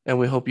you, and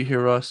we hope you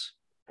hear us.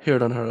 Hear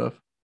it unheard of.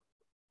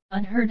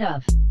 Unheard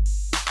of.